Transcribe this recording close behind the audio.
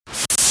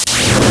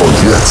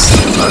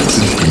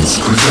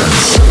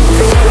presents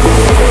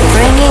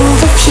Bringing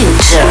the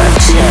future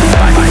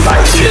by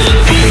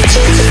Philbeat.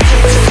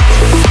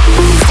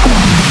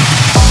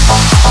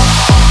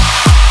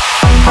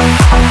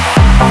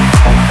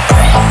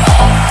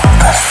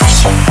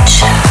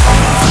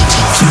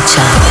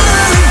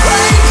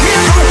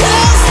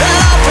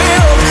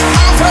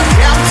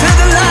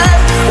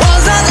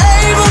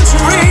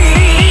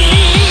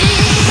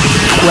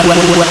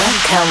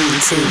 Welcome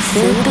to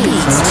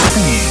Philbeat.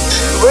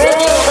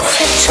 Bringing the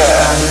future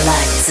on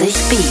Leipzig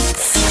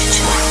Beatzz.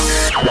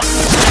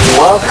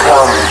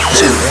 Welcome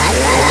to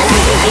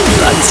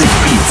Leipzig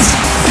Beatzz.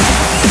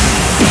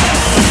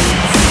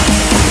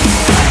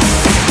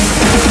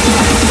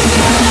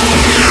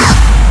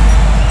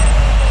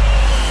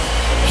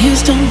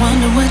 Used to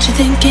wonder what you're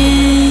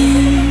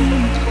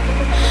thinking.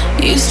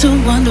 Used to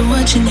wonder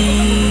what you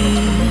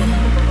need.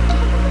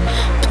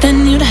 But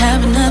then you'd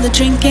have another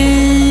drink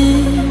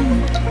and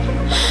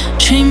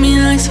treat me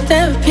like some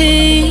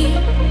therapy.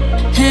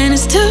 And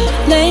it's too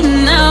late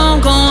now,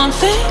 go on,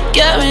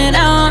 figure it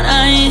out.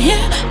 I ain't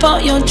here for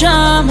your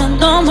drama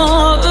no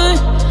more.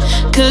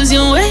 Cause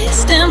you're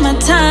wasting my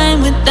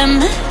time with that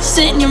mess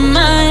in your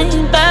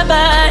mind.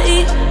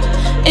 Bye-bye,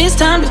 it's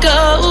time to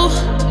go.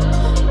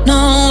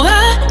 No,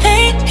 I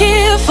ain't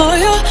here for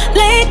your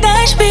late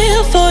night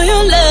spiel, for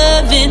your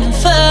loving and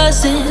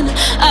fussing.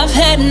 I've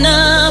had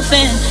enough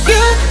and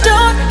you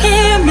don't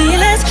hear me.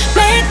 Let's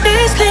make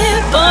this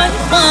clear, boy.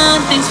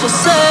 One thing's for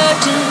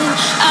certain,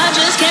 I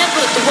just can't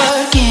put the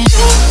work in.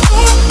 You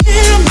don't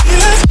hear me.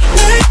 Let's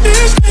make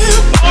this clear,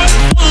 boy.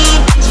 One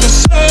thing's for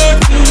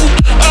certain,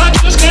 I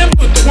just can't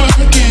put the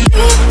work in.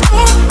 You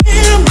don't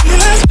hear me.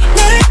 Let's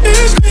make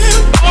this clear,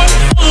 boy.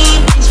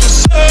 One thing's for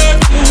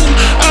certain,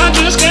 I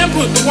just can't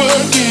put the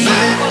work in.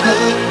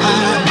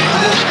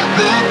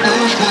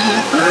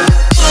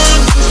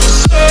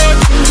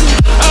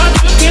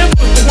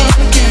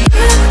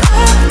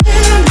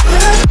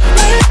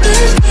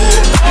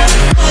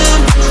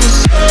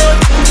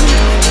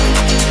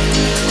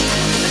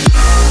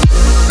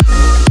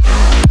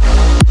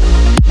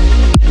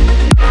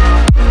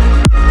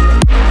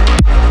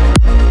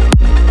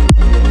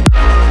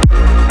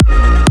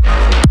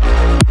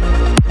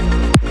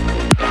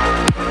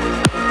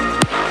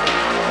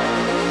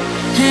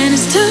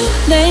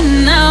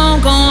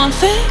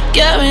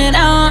 Figure it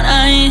out,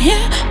 I ain't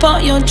here for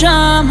your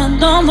drama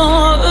no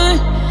more.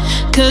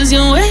 Cause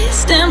you're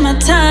wasting my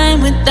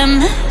time with that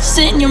mess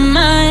in your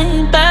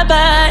mind.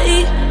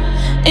 Bye-bye,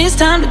 it's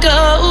time to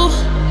go.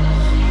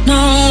 No,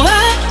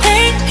 I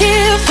ain't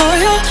here for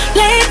your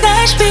late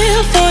night spiel,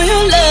 for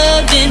your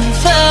loving and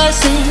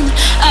fussing.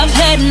 I've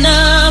had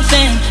enough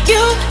and you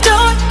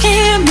don't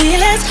hear me.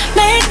 Let's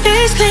make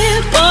this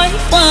clear, boy.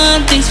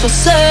 One thing's for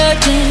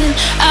certain,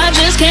 I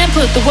just can't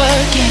put the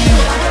work in.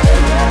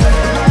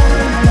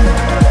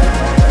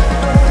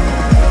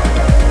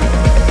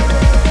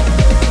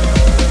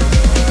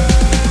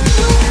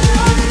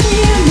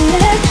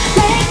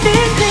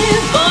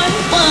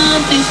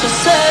 For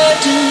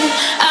certain,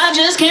 I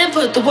just can't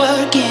put the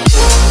work in.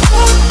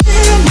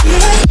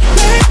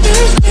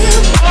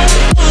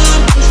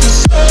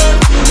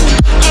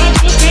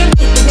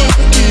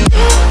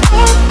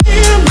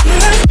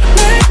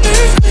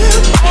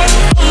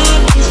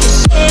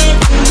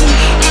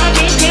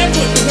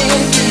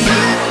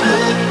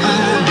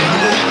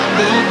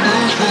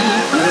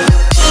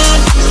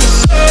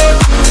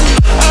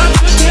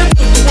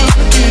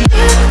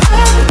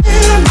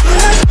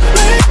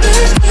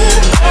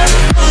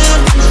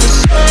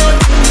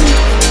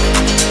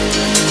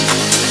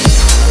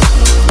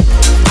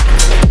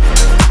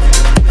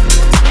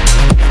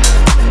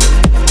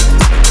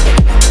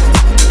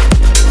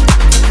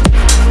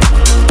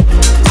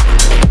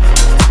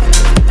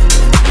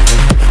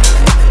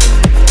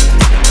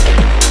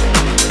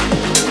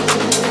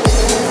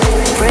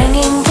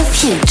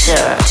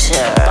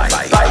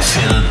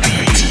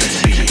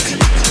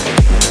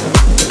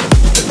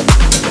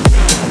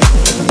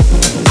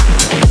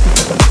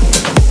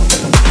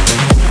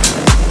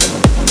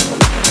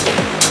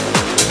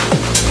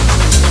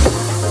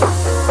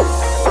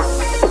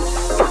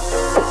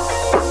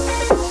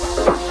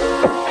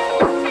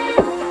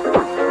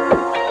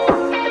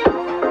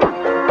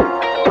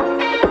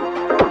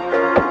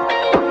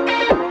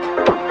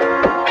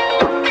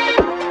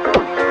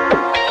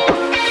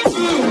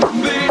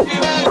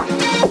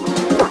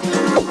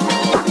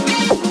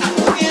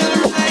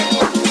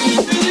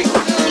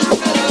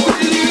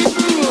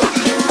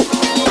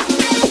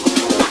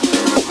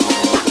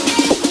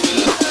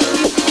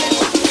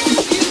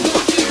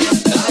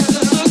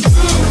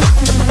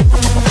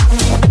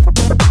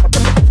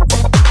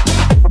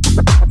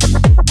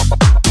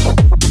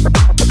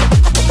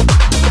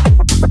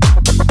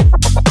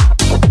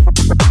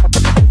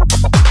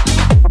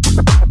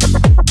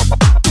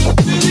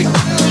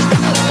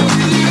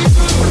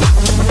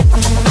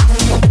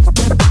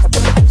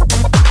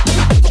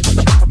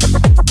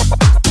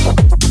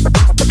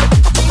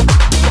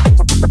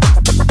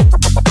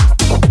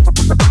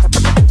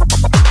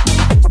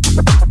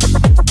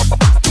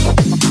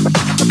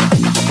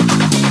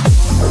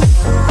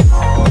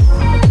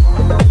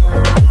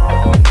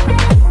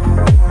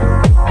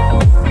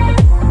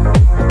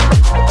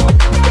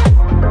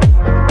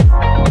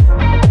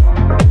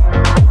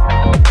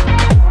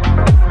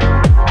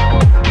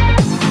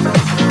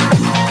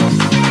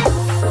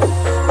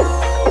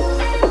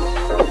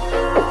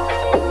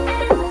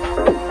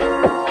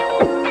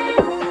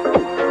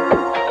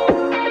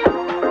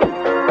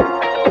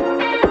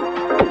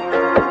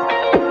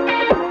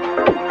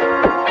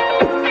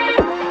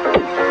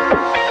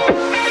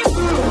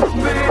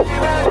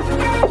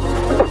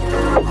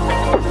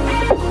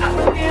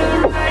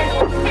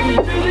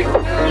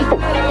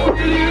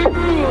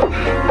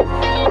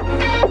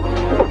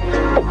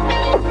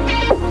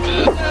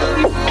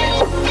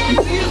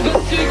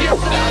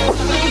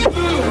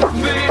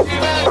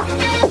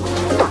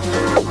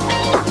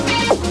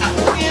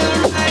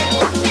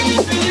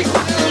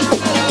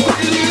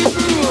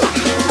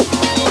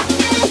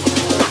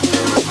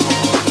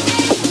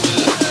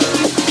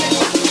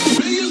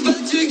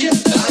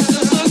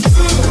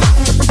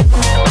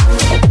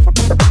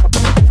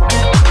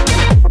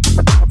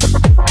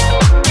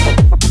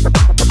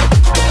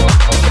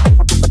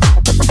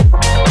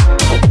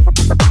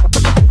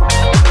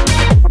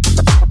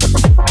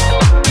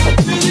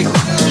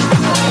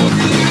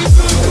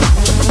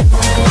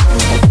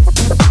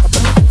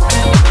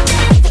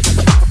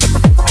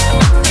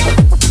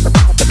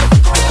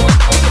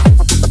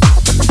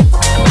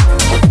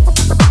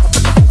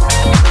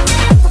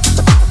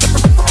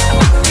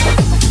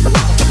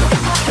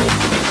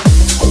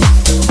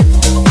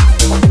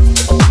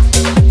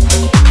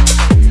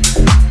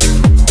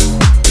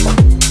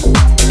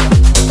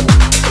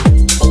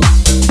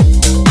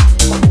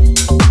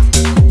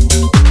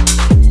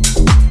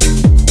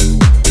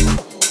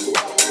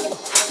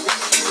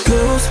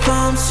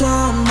 Goosebumps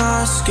on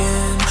my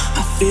skin,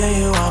 I feel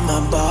you on my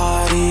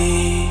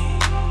body.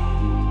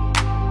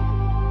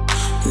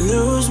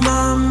 Lose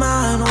my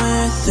mind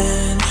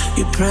within,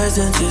 your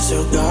presence is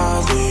so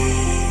godly.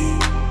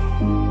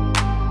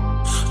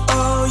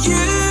 Oh,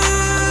 you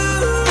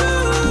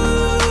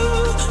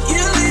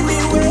leave me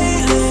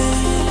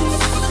weightless,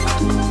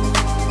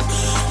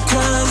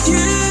 'cause you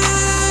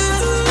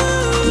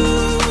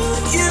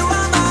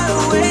are my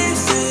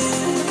oasis.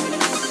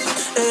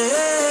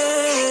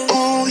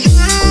 Oh, you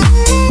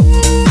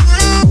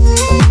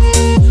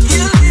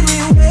leave me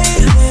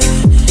weightless, 'cause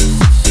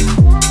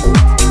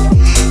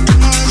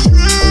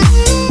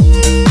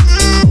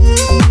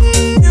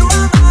you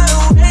are my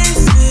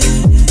oasis.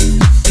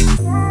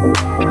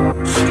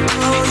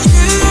 Oh, you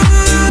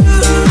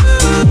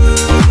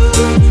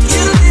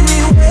leave me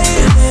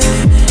weightless,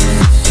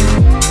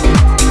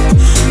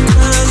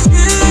 'cause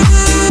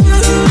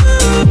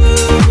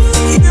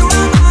you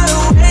are my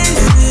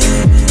oasis.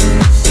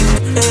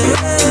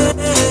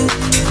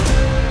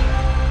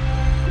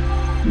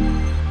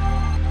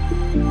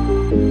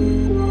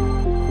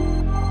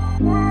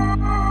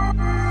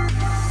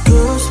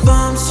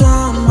 Goosebumps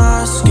on my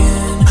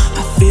skin,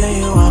 I feel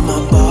you on my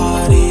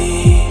body.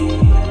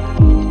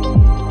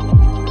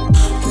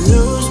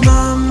 Lose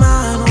my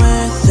mind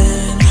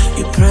within,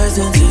 your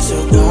presence is so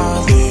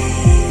godly.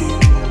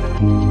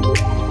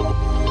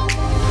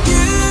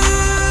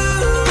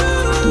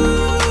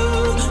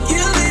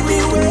 You leave me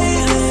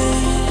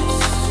weightless,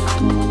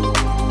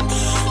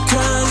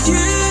 'cause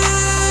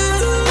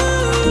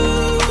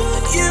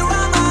you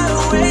are my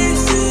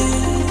oasis.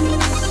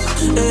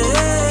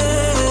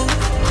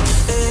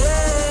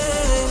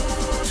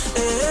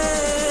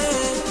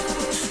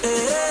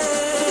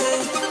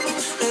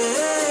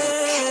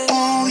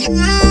 Oh,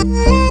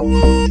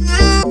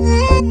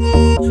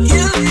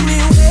 you leave me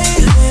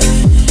weightless,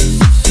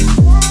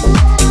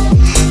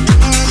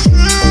 'cause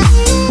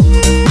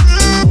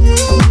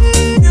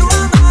you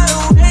are my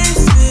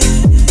oasis.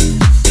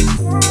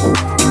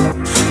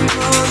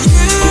 Oh,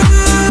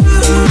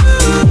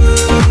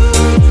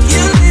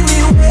 you leave me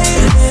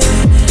weightless,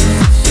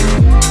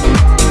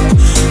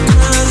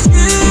 'cause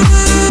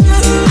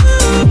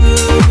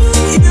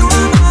you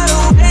are my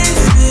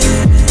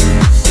oasis.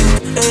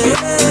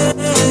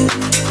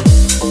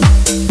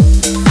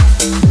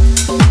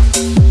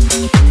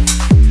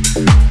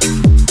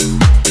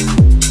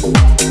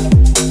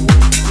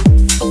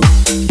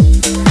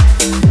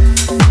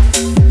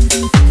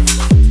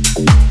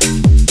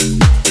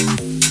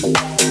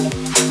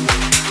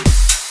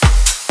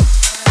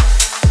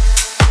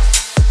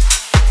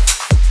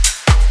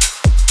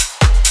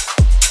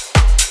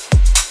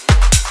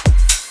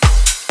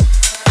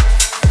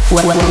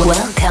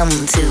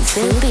 Welcome to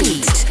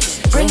Philbeat,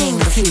 bringing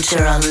the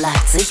future on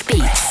Leipzig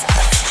Beatzz.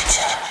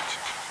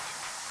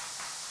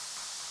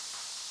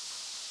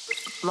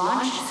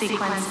 Launch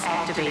sequence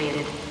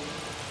activated.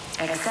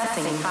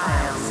 Accessing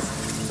files.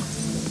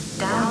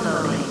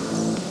 Downloading.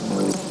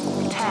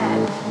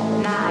 10,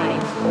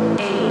 9,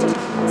 8,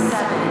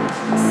 7,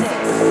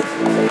 6,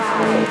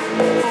 5,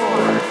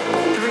 4,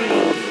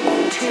 3,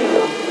 2,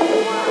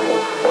 1.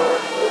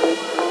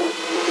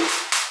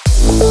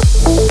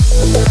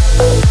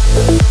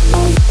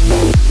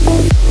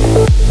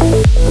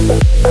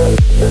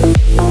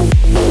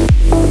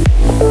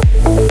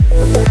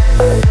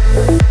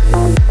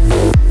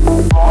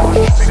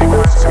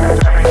 Sequence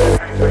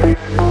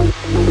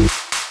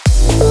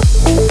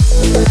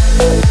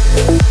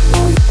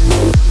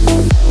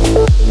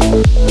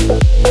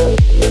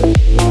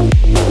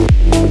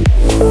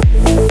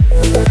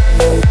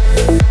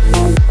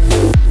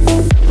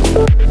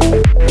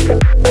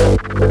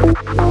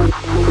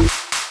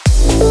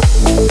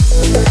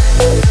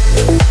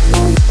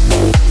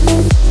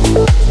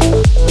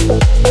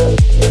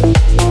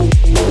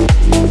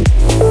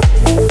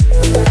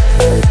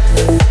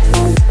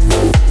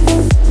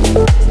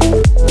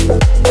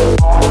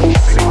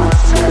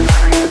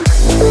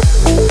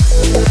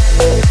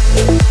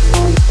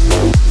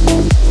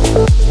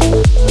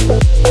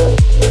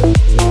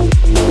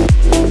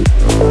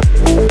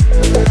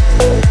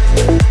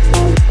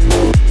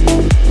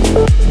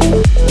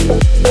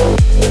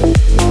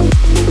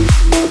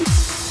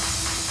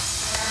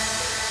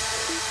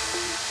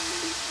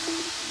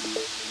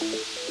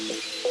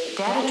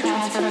Data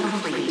transfer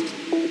complete.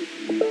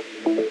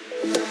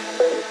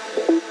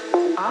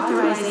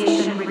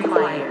 Authorization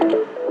required.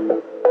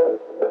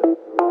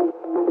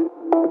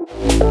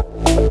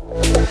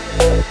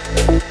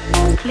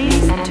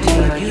 Please enter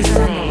your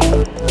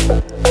username.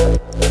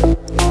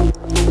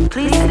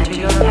 Please enter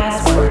your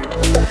password.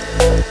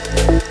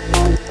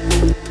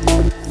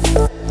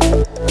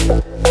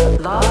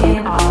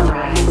 Login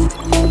authorized.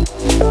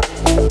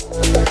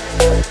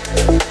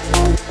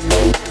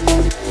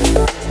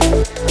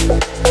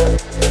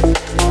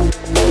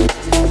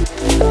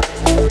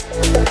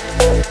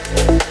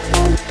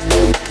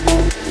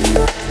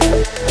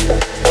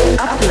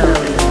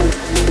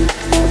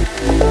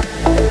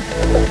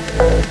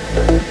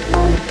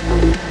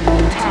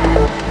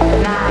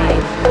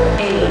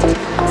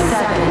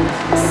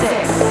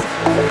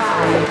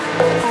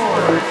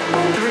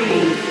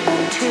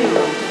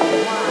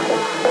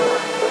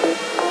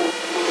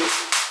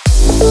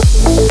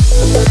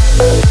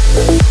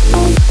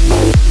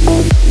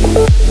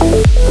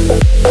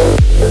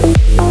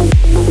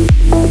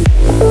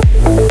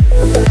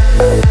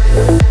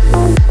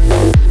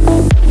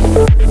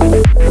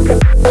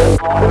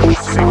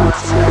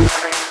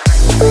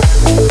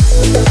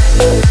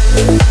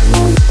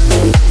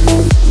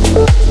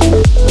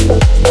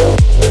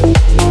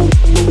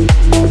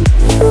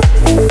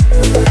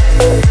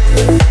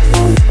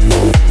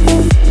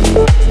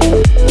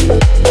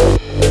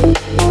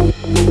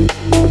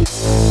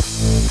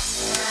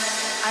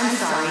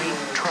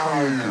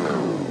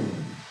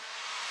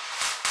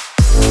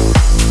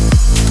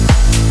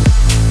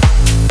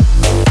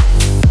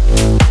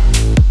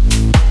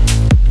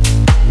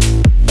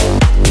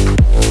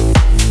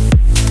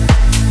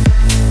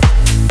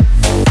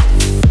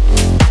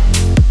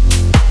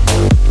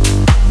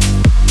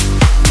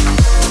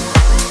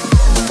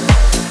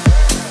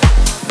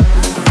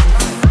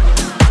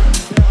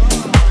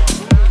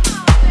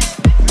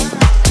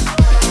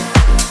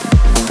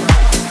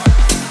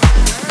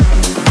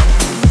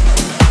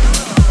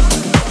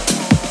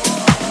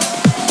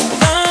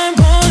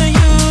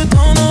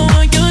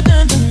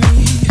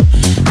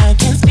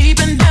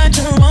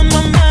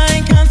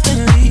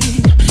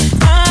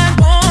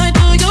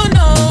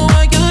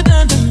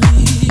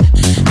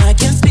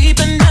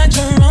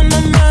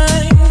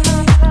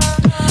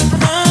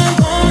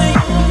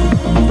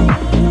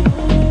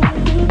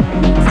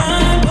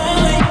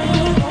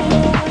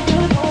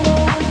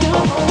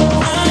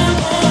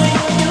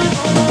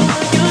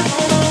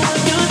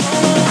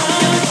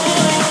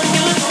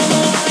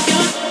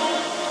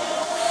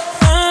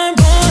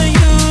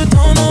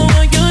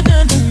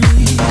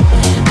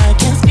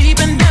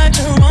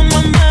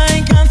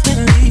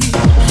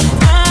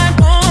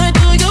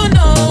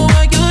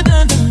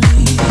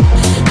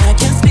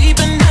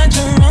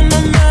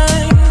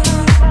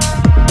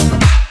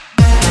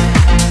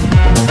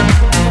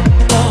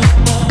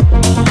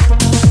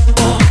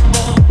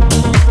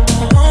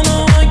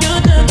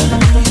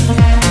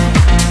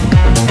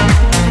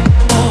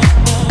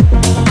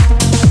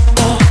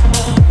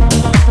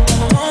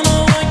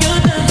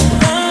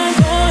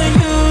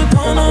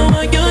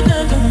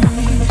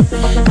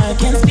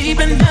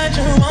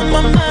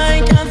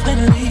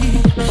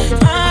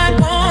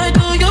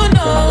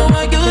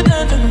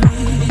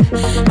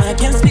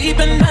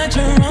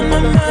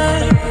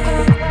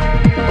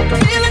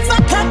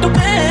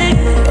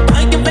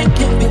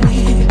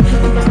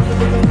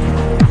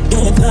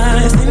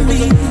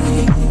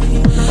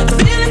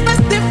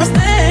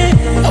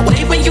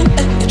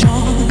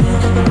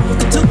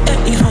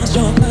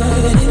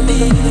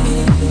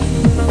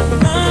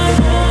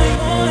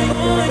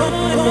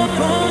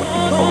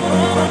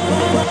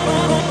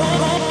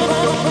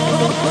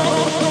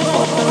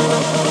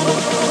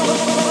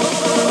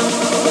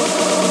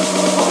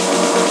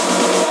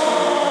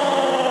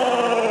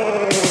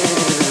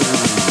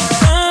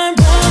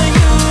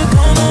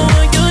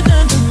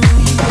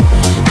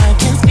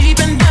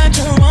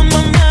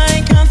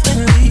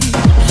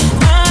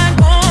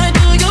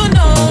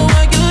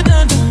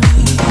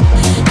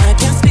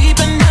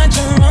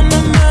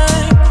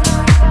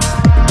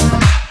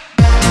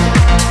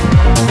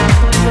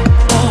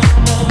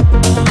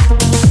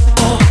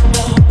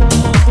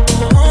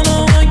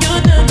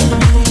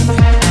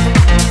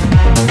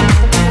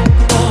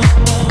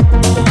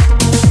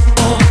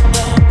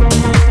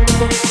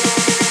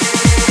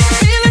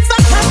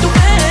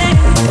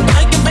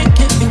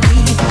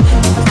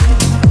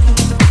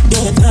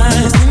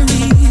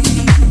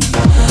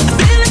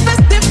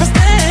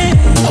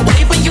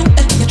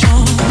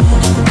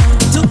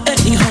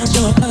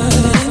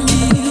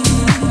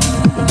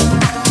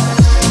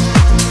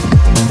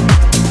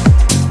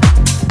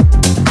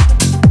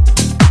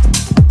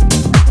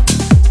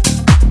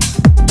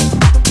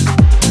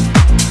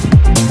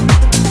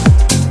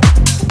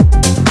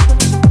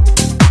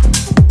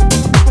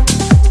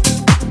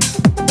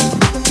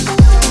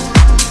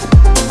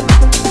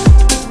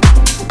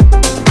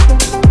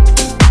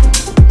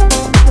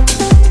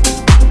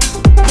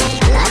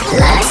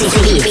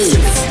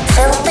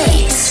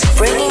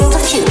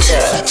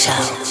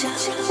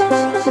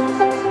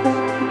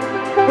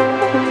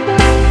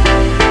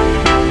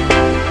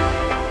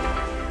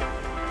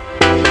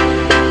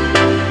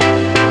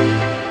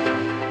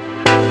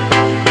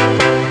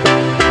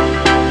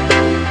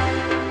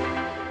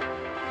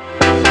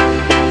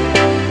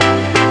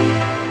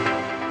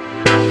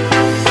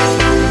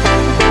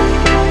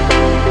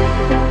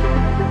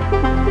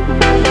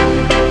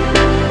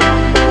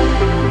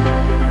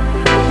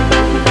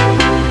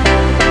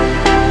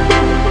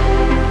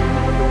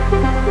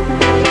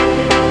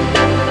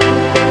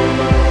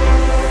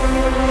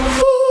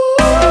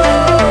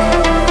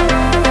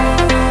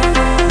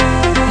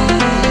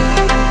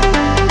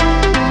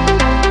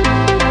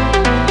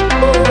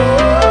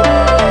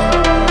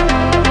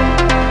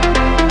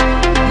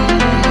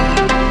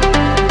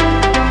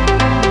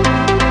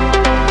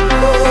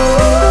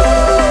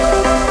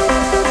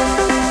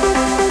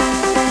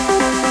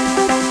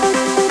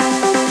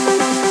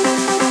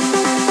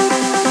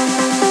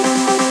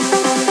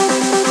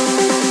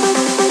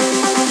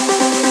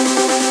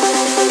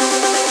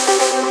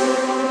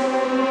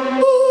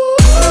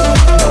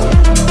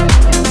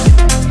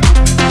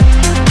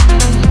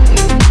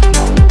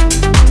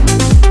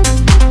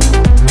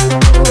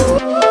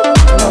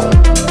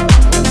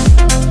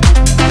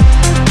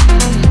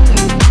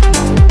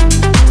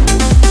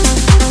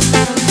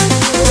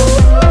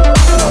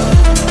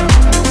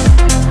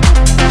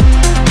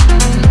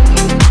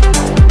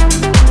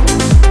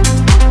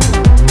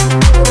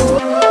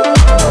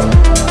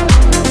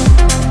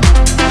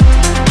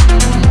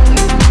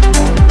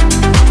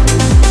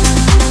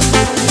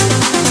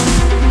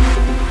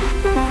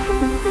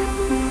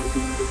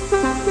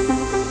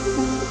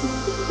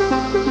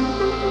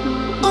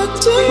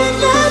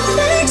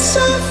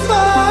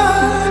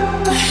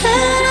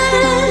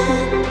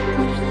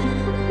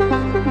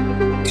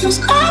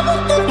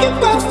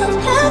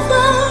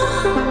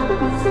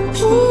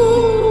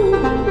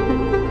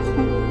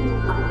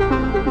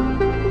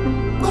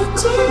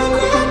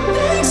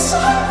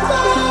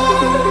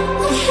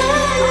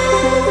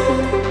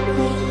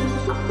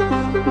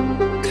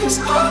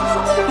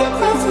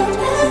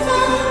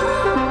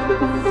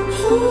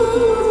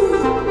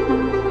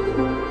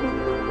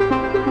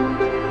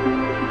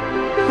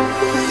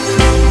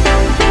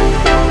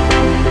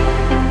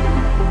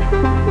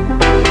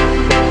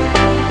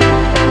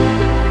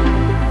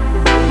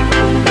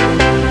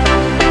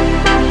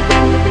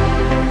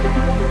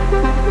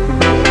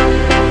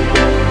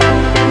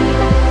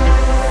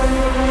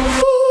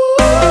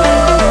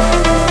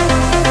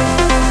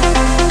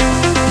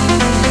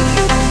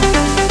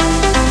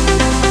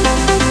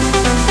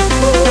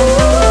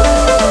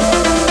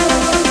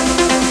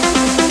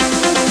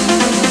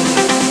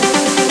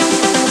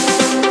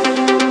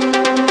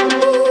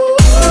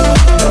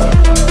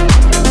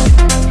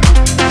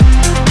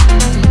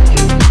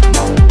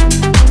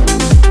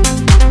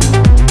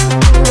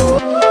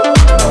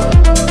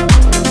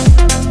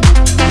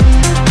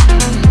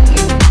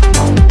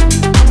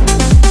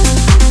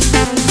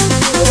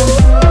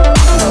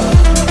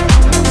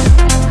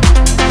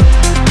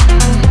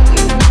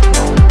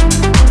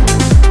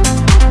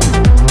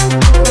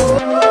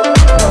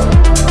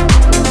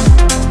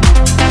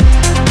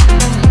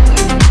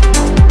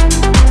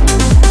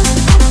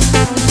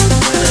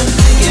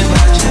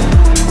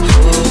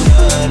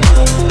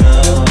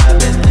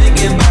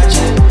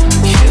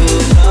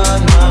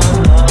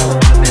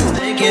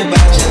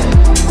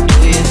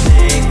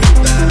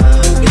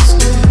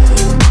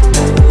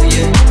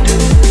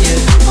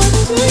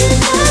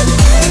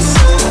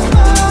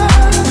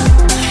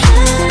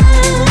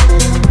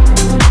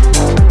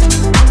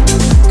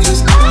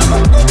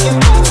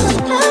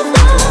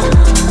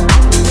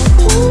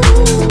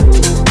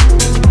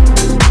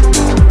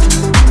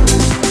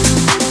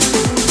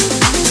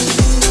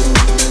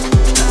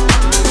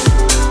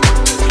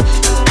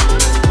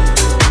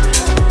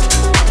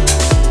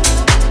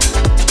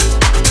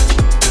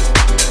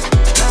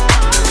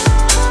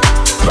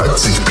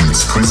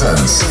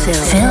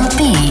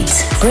 Philbeat,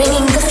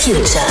 bringing the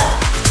future.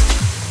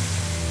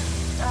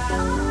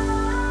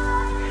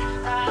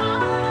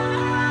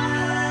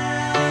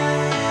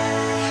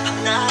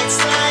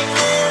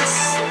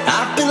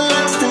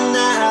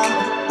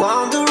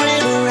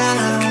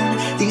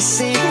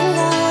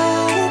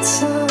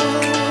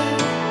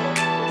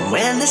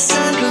 When the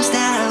sun goes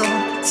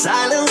down,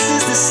 silence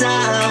is the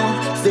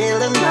sound,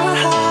 filling my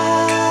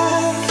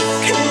heart.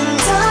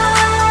 And I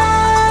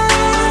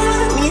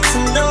need to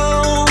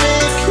know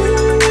if you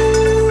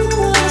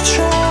wanna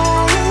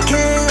try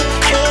again,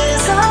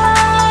 'cause I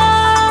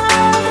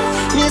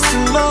miss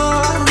you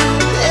more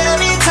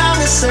every time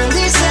the sun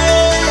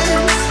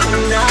descends.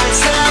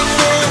 Nights like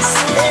this,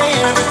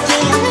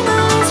 everything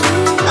reminds me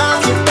of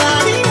your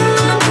body,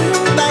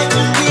 like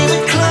when we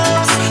were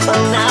close.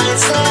 On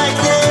nights like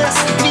this,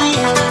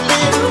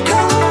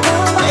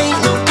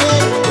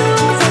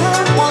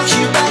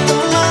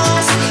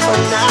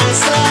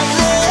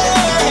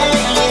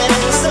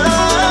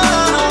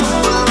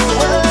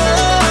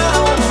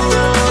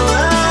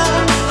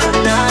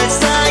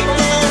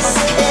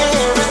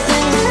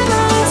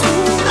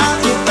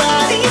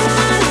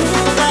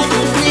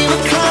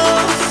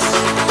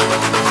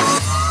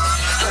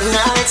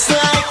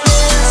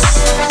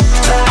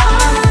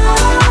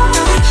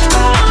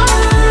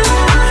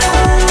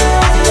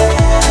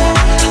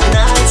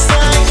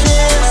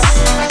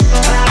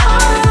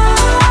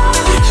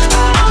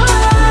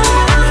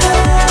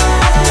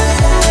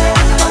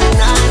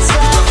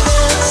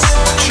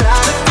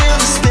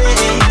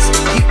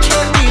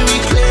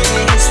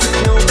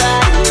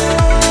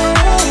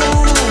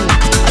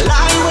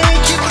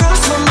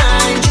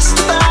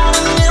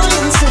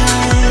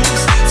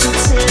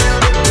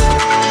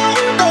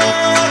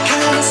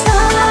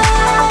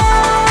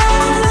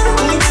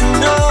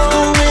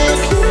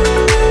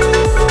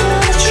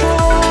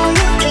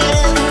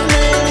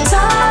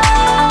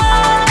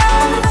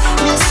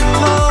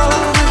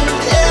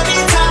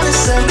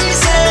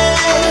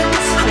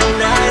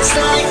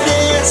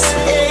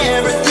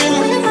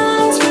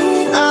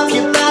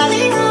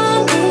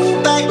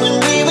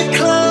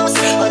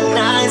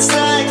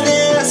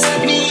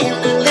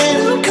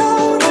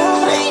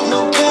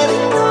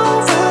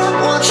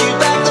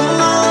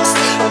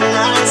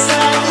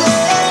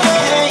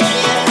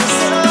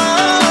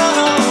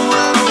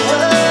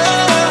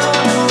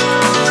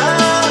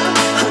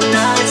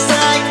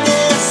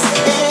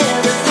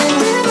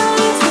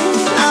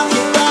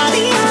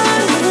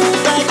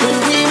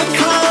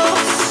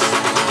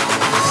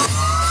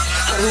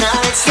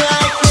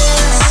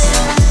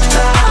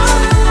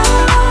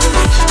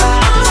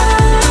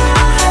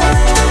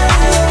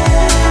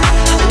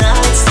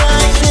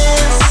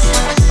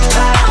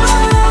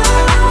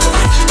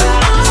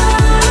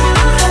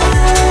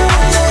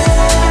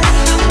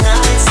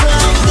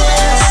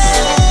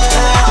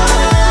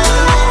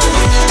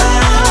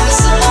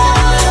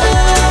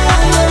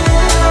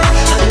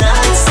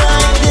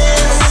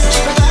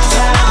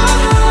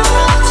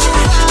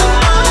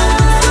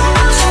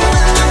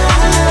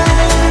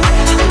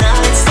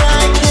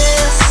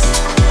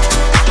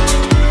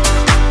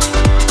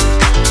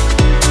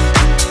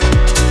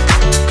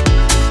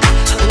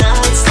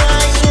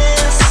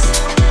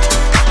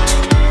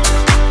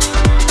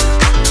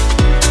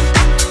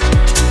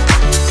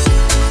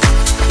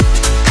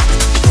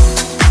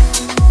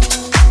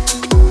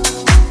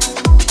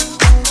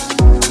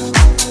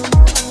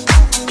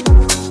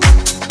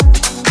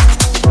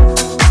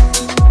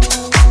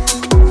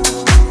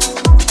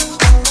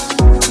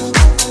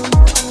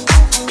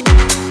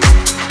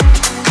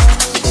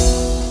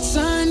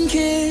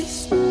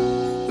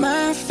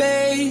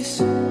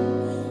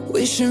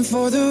 wishing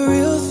for the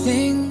real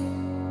thing.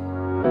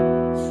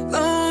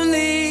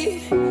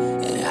 Lonely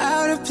and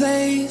out of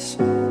place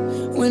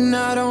when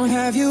I don't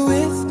have you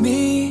with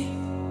me.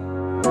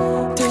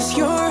 Does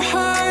your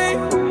heart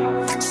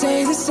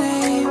say the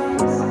same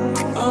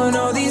on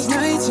all these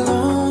nights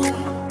alone?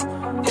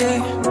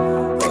 Yeah.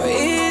 Or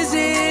is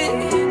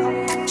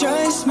it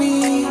just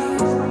me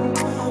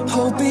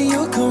hoping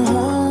you'll come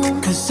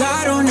home? 'Cause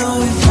I don't know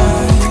if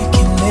I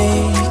can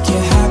make you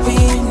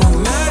happy. No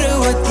matter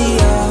what the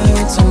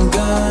odds, I'm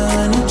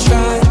gonna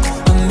try.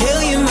 A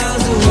million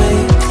miles away,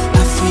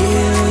 I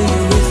feel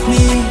you with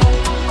me.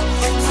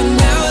 For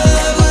now,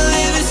 love will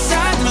live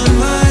inside my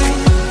mind.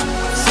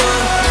 So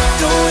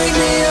don't wake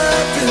me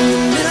up in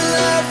the middle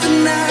of the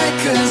night,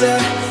 'cause I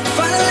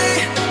finally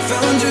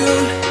found you.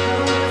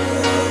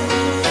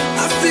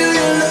 I feel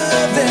your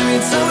love every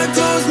time I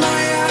close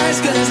my eyes,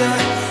 'cause I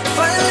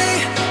finally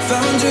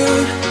found you.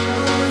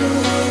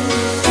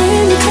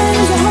 In the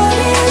times the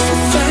hardest, I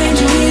find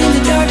you in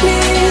the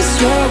darkness.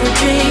 You're a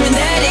dream and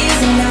that is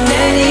enough.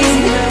 That is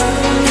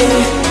enough.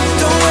 Yeah.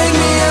 Don't wake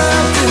me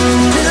up in the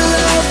middle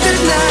of the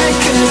night,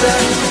 'cause I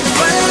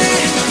finally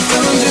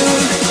found you.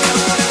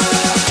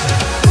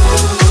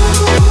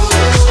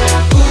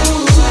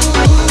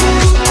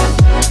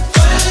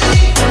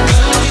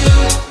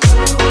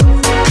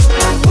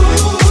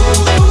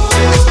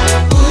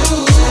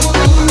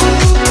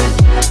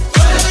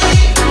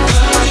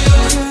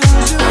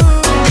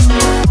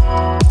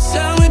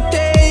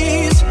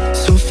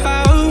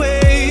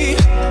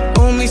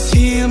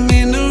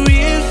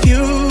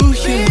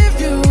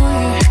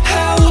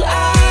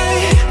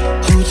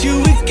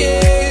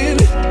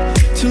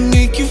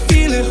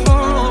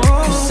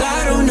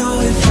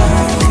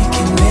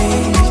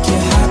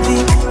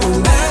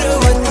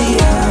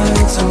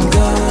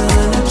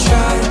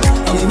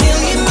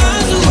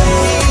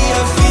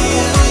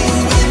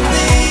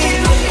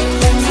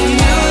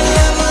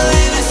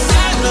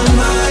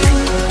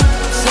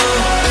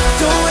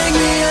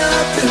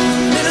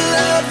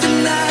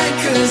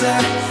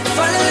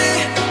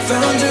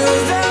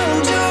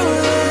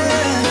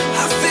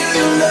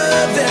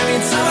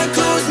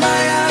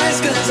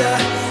 I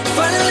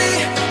finally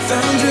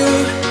found you.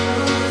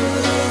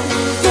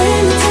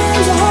 When the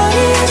times are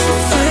hardest,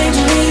 I'll find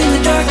you in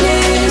the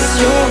darkness.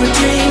 You're a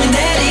dream and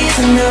that is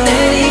enough.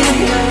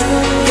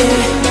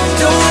 Yeah.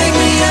 Don't wake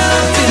me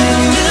up in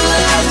the middle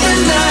of the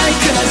night,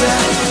 'cause I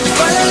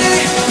finally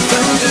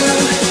found you.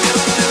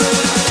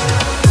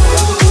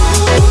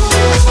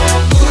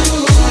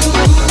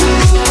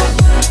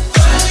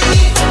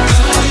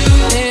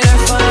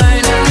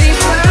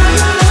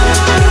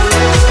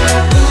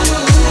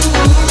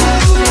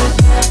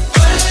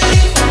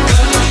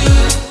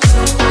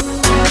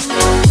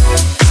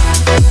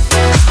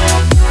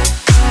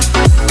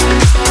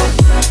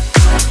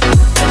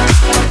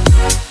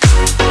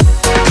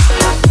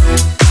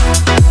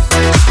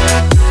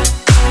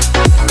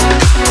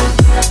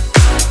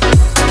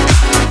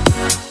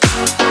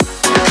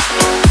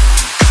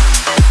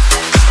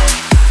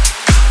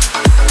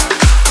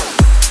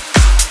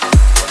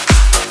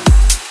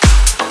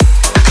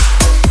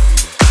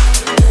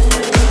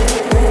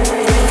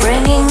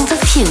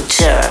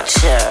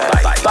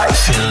 By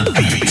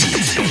Philbeat.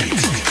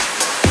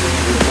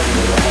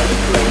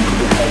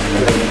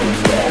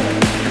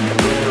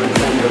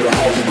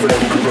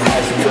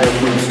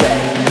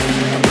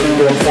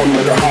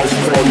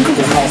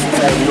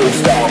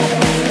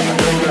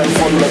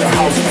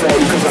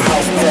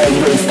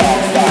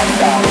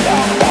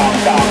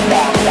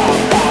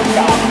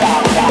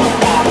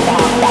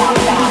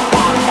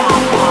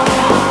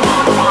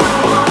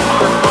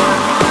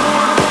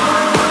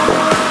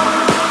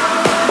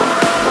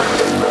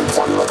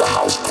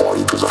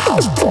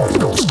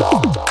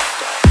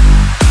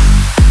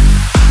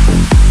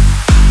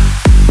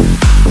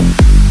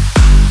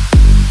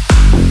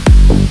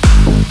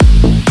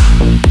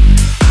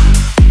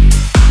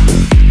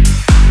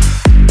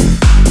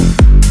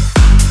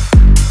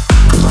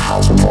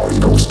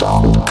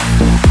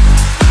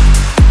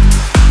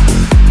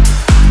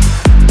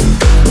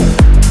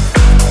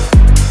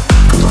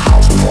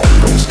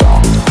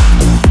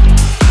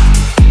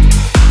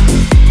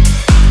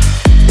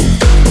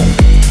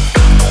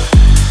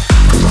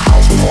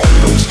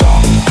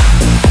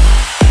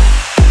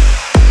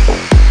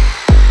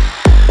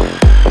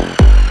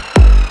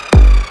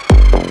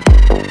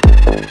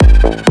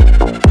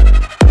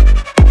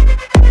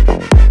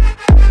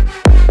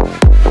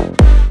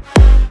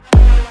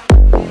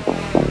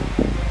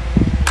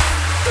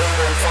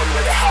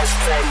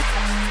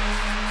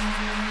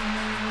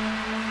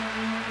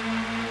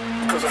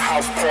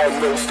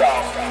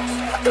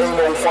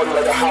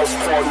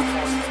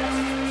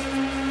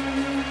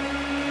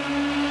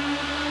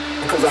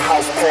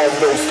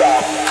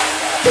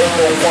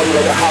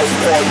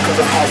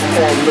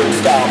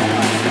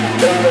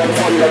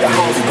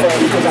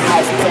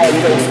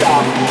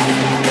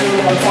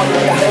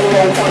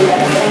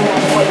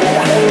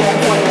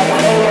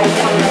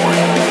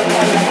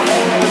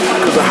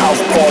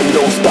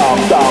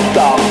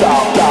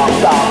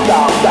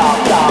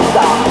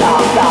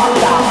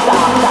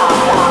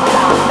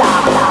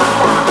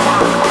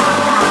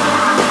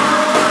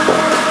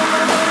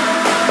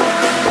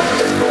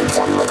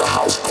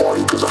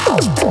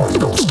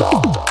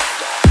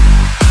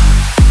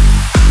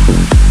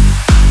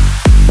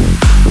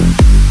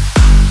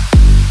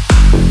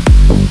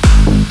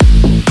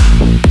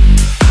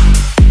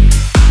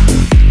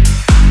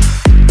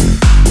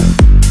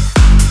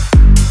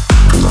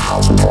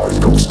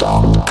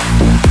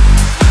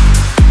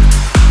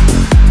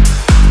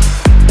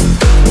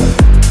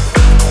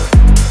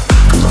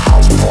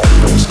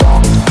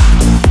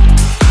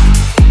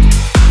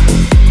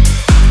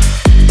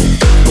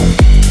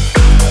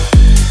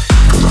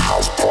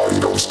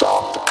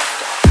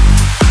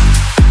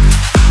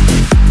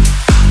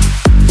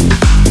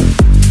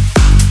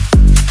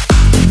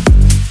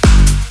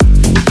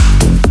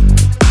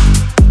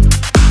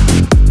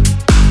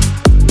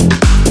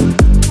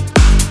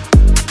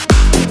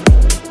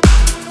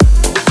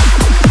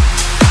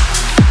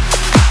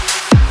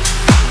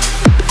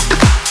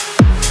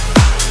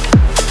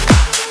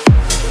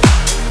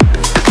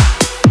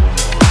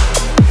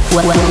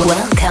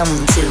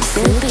 Welcome to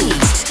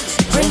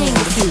Philbeat, bringing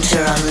the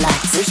future on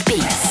Leipzig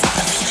Beatzz.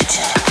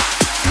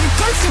 You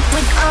can sit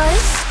with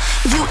us,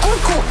 you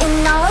ain't cool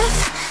enough.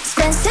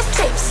 Expensive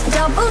trips,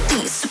 double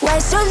D's,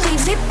 where's your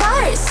Leipzig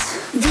Beatzz?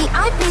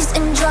 VIPs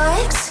and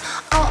drugs,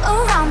 all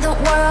around the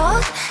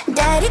world.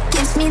 Daddy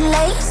keeps me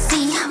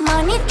lazy,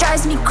 money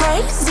drives me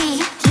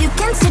crazy. You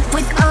can sit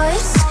with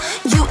us,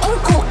 you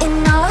ain't cool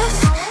enough.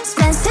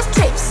 Expensive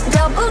trips,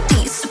 double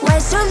D's,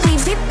 where's your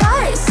Leipzig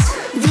Beatzz?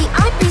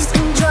 VIPs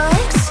and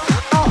drugs,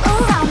 all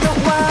around the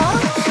world.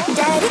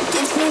 Daddy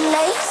keeps me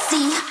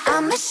lazy,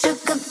 I'm a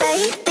sugar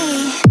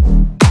baby.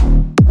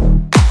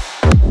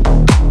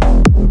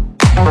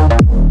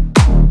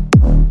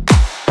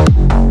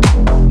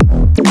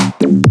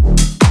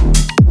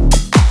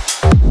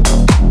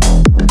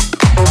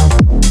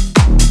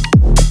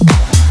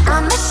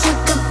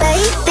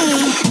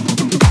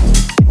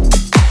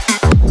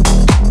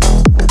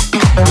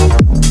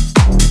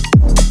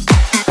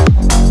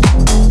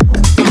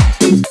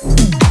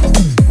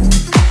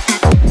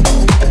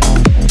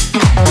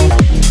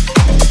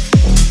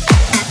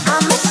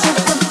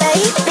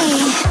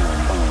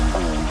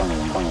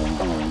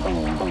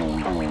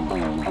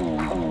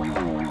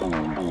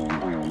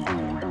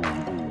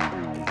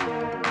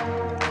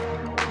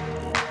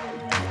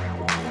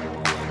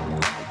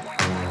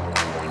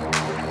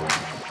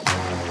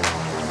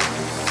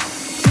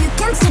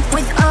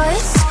 with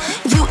us?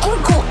 You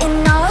ain't cool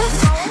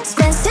enough.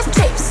 Expensive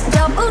trips,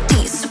 double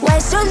D's,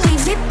 where's your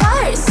Leipzig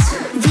Beatzz?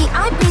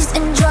 VIPs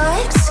and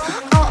drugs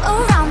all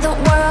around the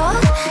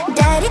world.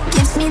 Daddy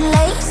gives me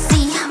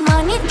lazy,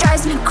 money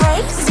drives me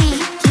crazy.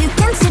 You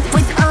can sit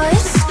with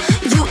us,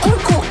 you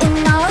ain't cool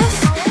enough.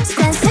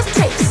 Expensive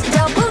trips,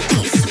 double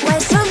D's,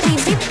 where's your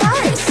Leipzig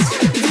Beatzz?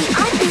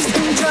 VIPs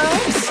and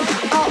drugs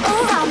all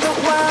around the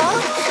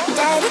world.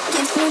 Daddy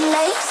gives me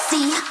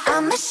lazy,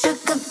 I'm a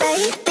sugar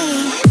baby.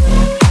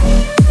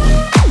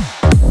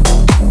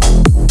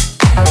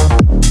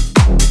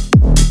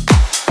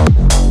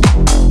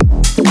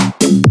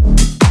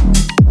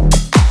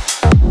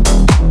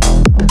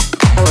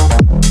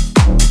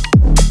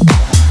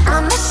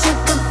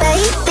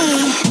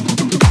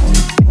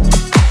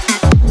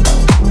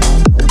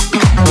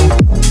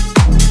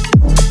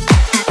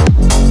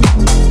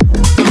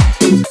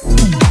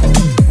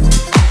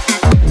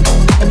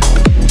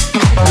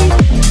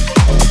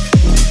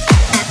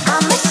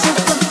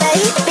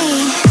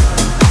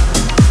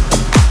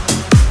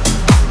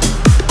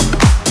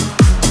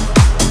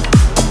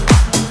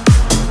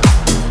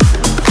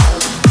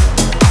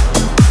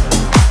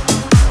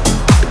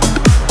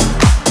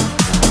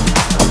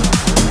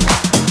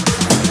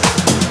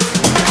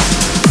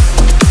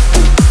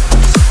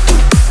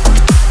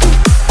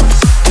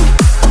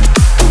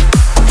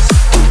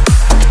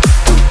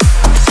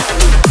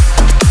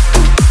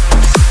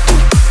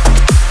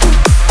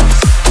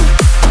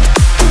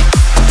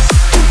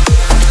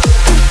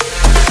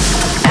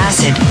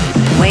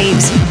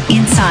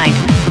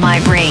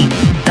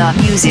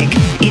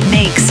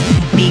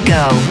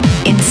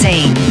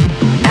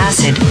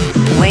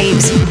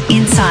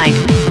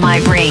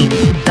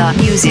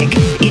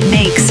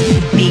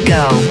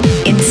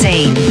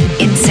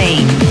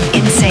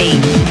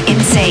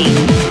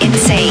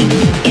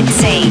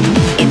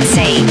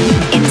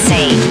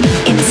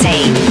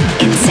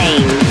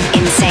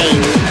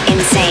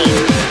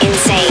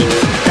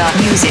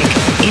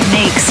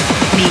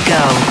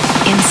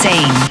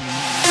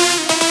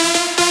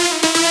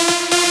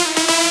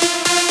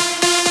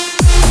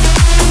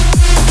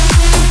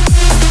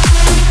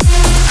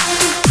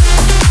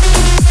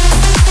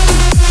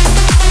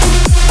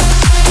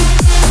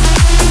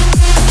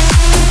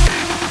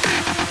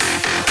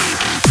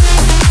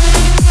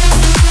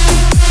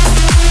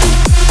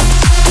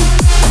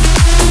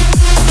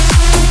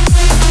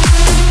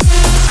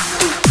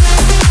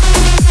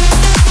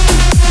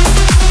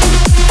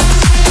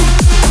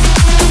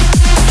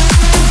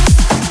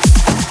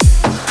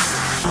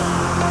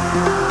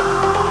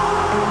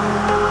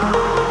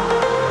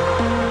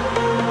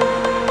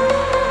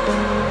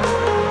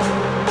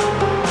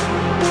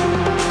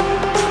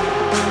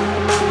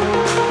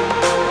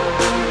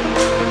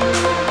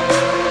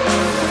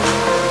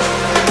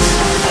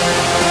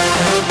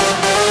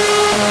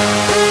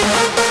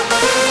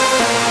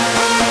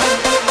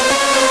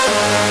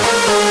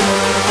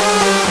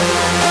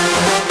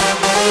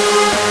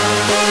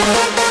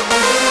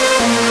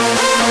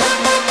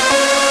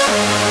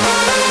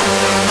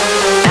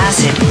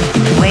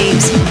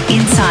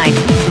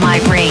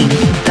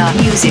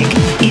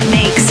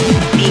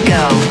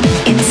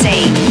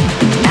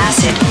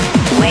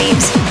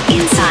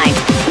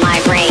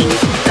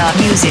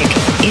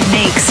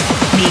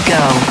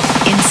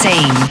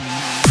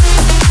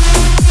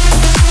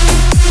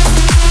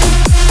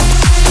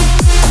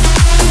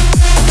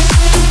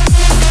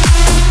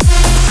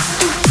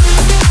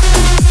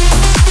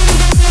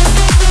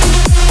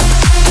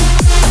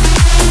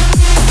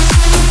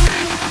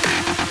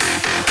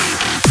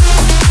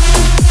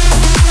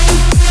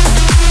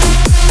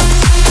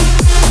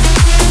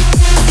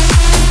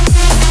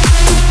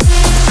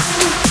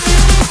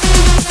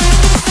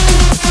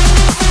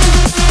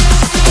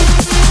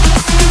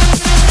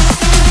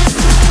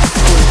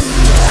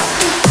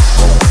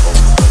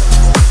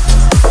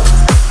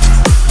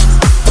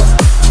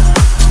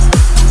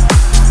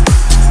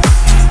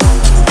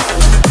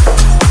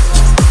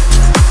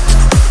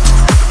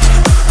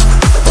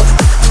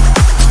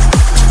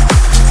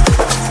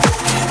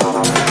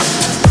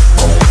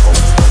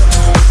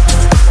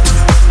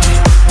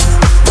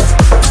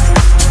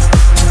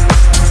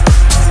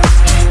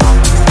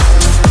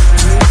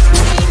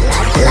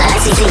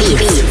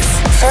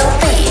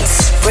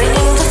 Philbeat,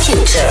 bringing the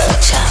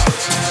future.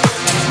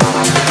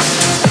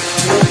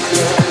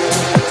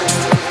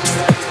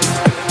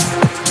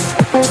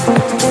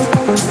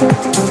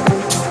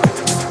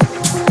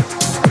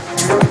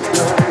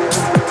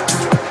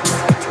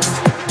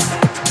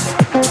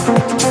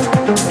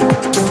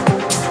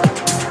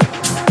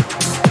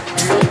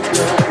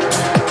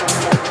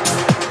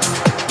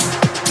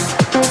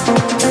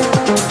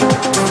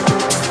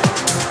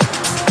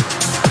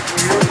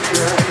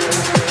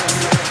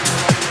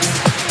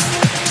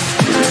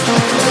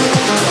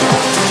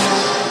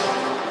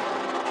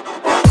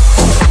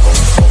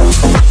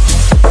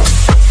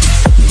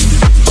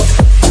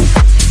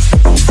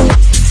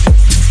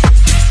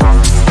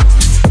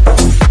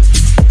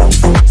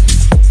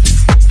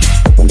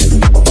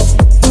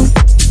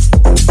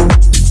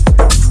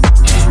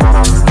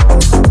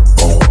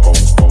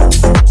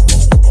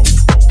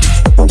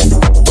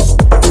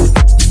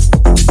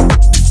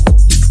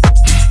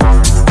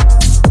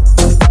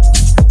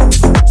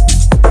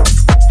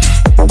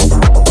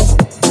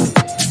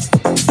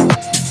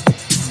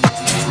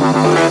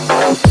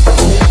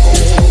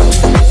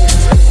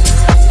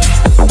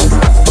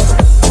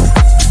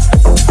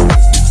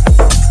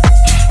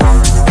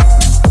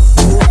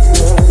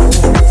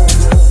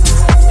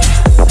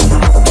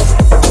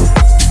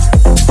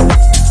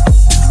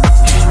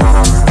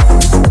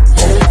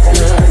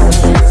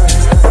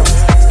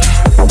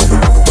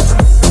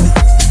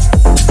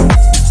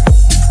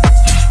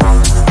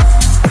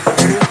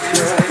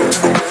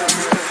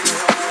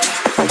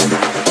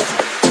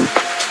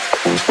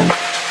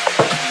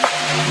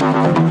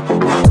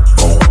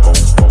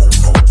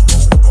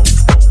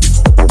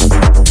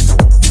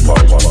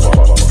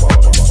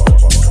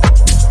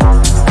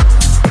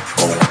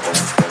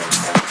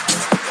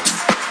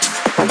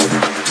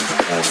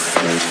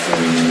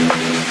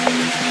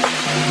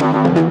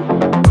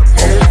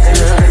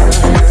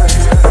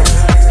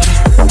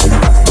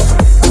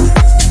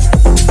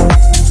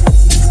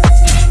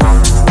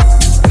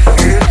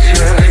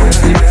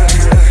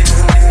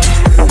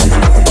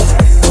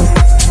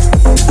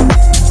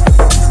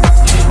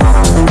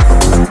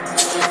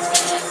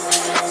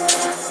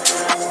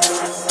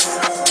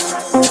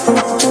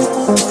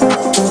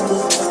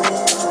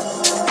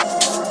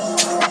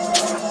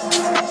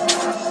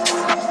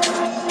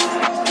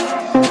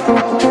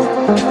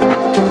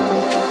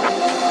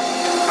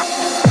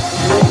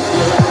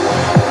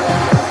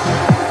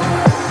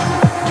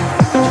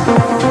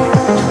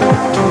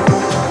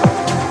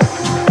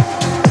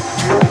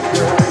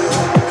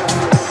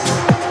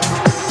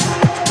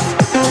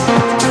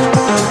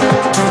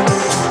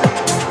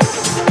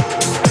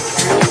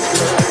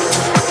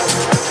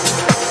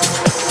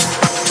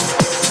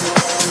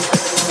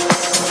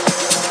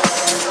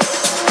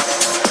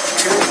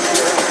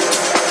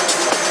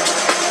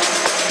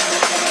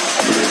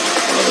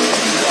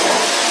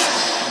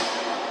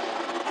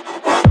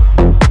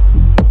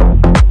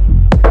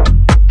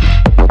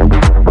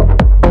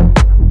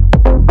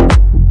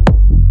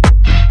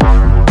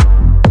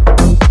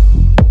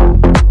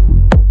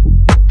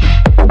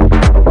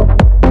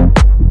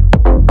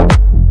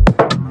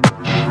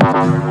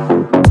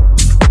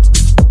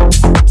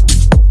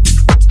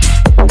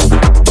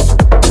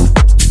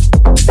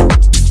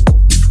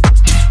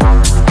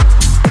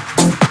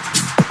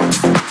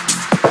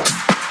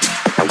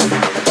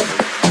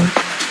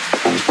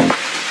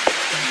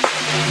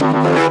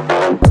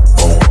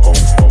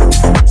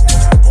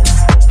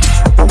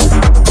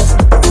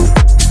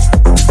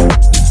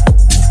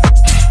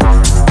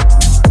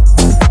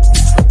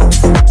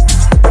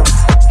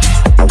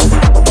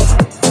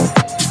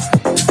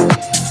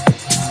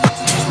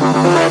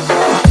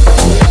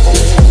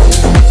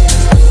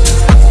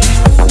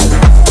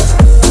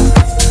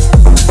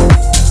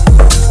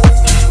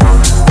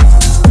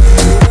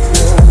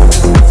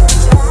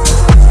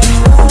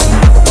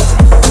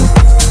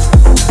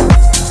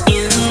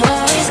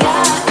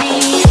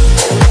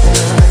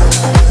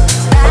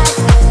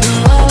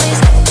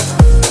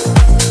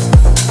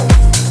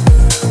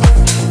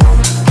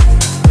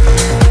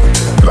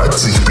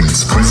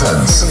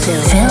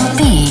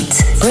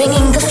 Philbeat,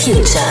 bringing the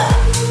future.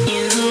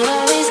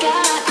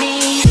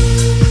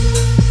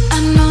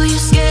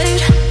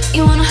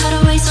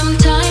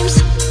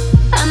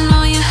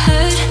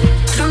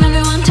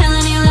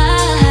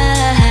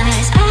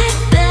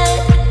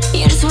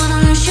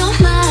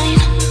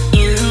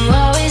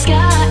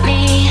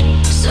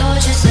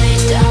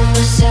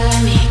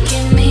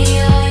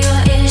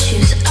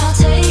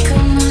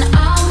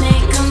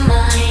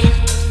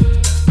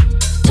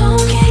 Don't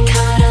get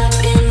caught up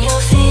in your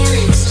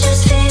feelings,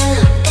 just feel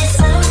it's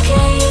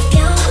okay if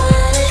you're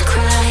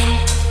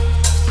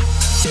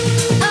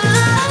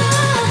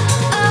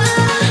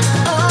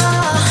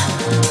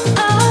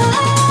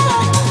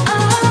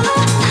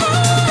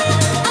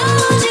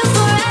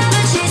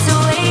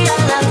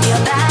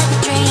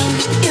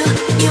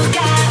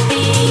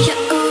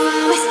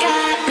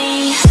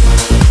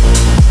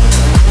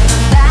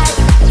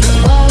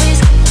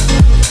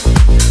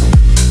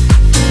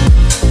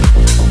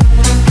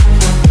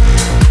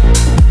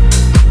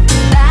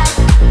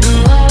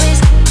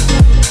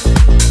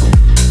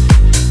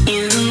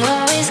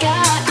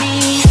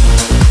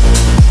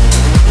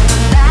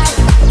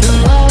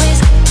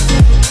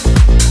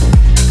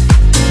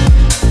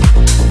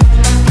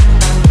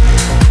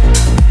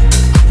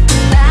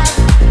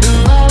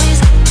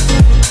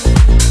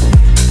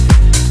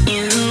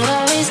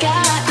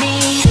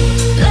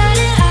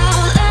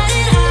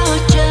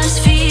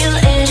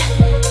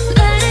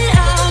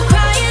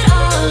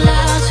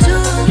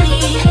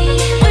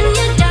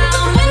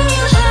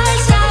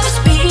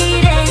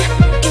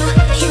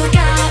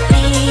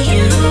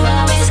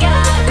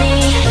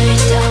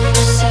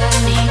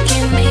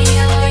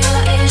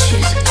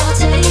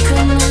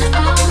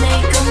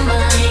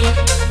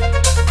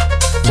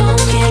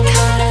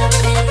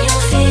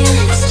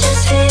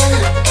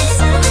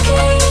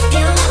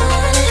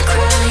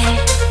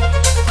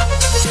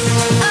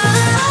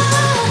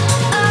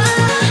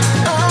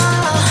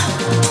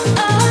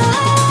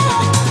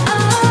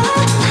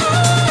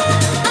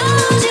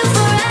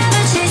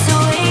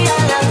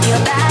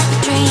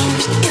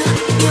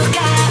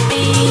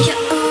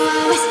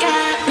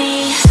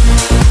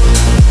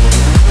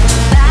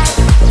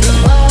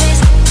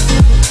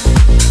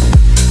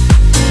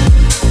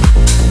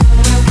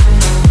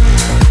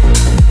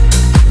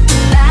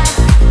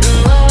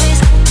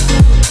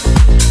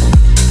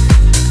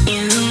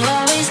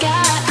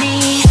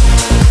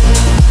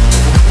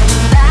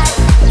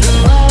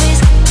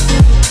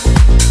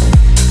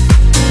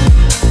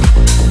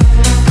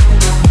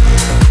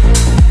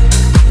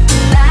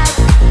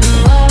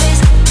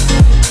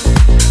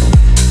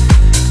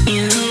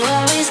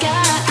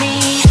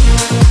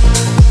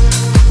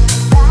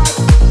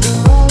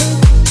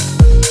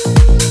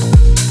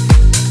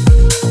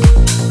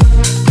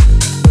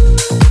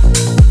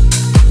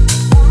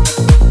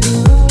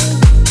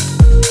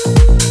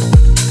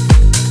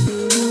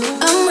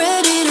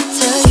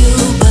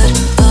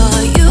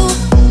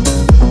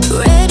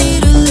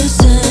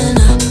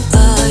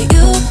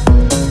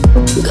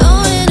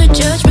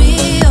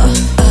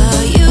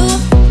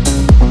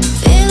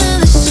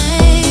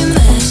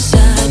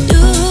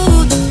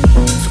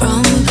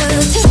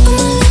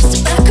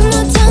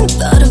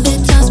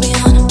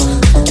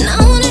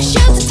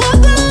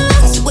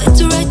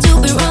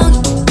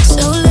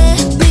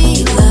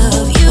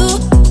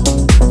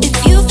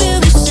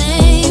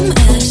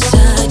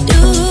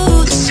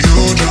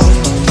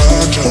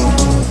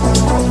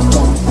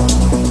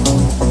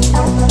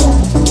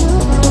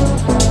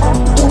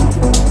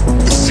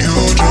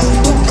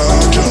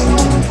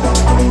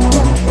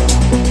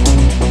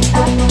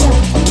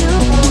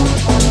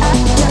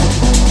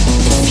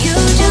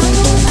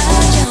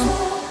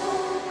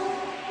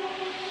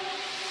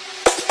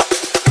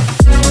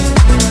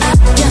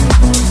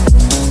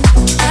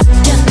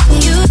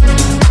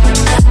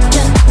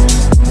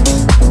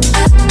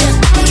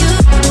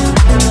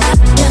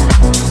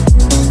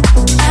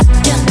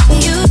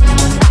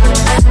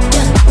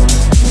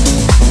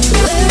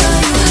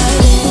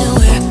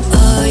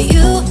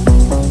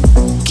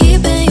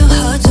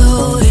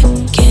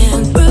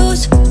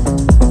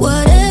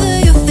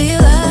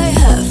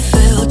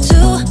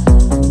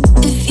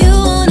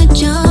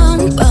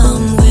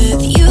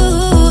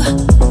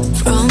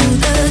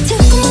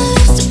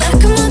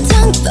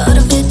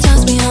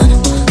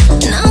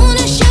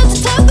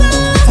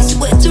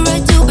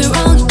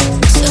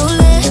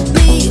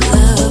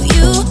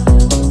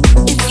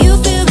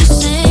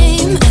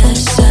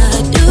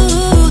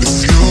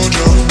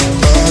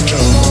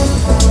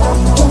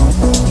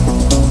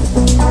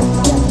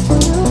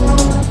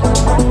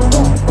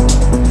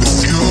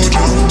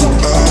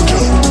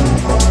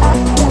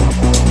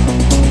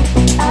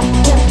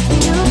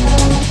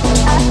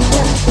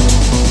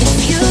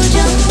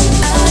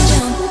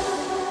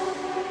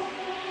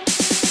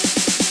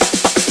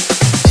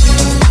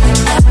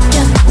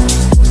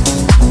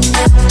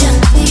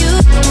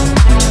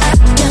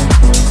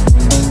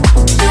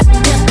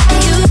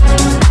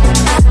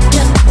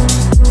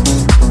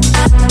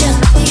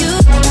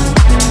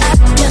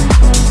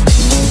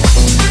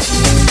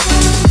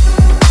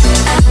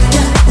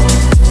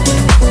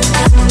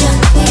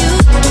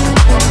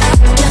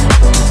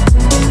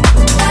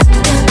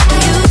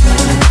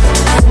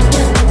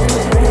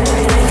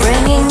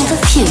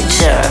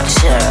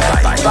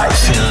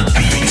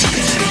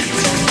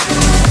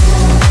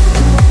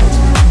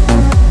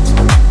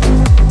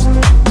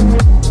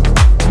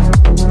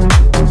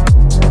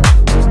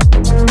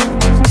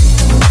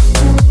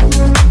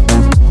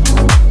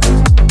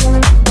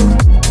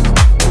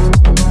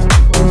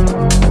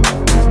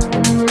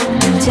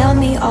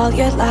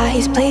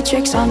eyes play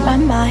tricks on my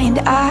mind.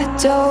 I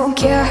don't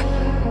care.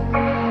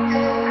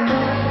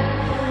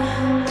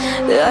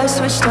 I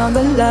switched on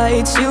the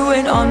lights, you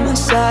ain't on my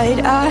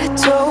side. I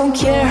don't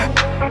care.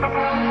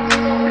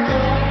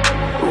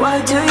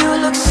 Why do you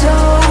look so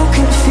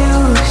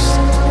confused?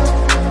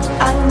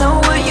 I know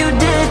what you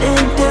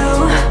didn't do.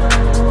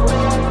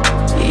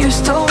 You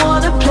still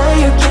wanna play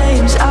your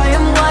games. I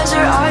am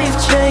wiser, I have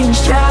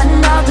changed. Yeah,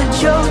 now the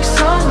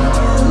joke's on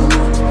you.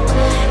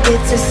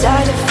 It's a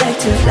side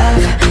effect of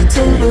love,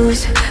 to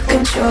lose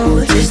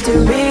control, just to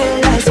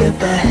realize you're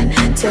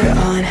better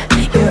on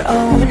your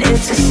own.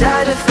 It's a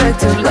side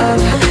effect of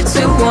love,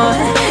 to want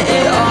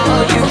it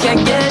all. You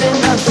can't get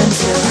enough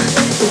until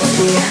the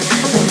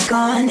feeling's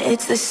gone.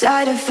 It's the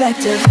side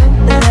effect of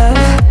love,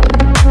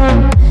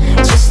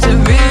 just to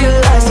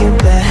realize you're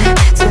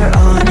better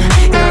on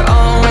your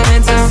own.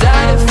 It's a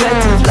side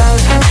effect of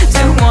love,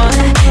 to want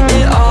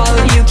it all.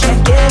 You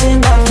can't get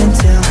enough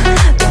until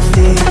the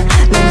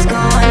feeling's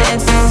gone.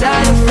 It's a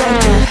side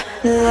effect of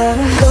love.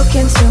 Look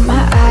into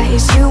my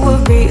eyes, you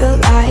will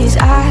realize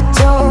I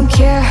don't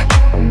care.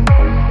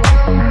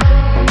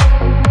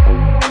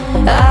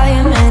 I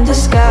am in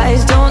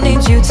disguise, don't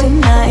need you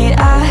tonight.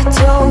 I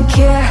don't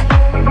care.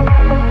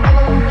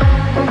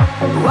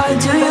 Why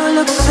do you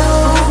look so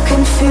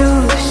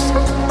confused?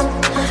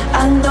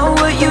 I know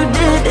what you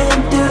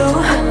didn't do.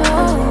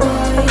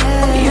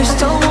 You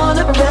still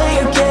wanna play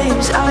your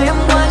games. I am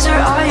wiser,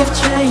 I have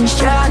changed.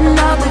 Yeah,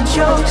 now the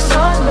joke's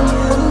on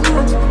you.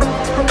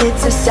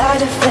 It's a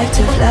side effect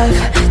of love,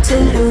 to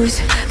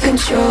lose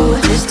control,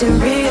 just to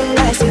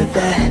realize you're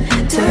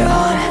better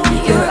on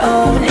your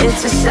own.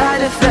 It's a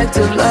side effect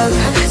of love,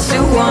 to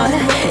want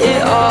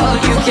it all.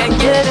 You can't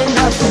get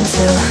enough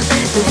until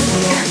the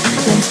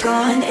feeling's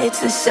gone. It's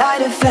the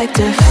side effect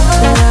of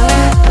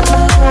love,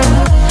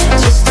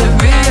 just to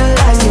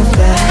realize you're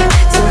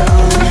better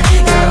on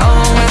your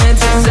own.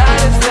 It's a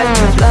side effect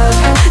of love,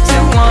 to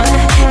want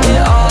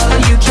it all.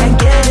 You can't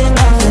get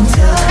enough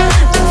until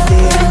the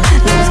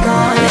feeling's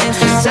gone. It's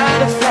the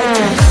side effect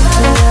of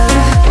love.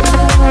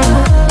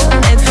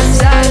 It's the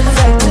side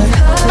effect of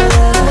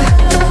love.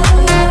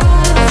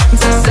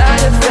 It's the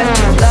side effect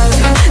of love,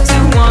 to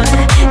want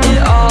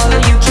it all.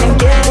 You can't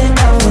get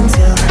enough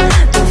until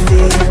the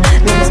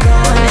feeling's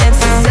gone. It's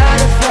the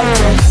side effect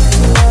of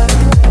love.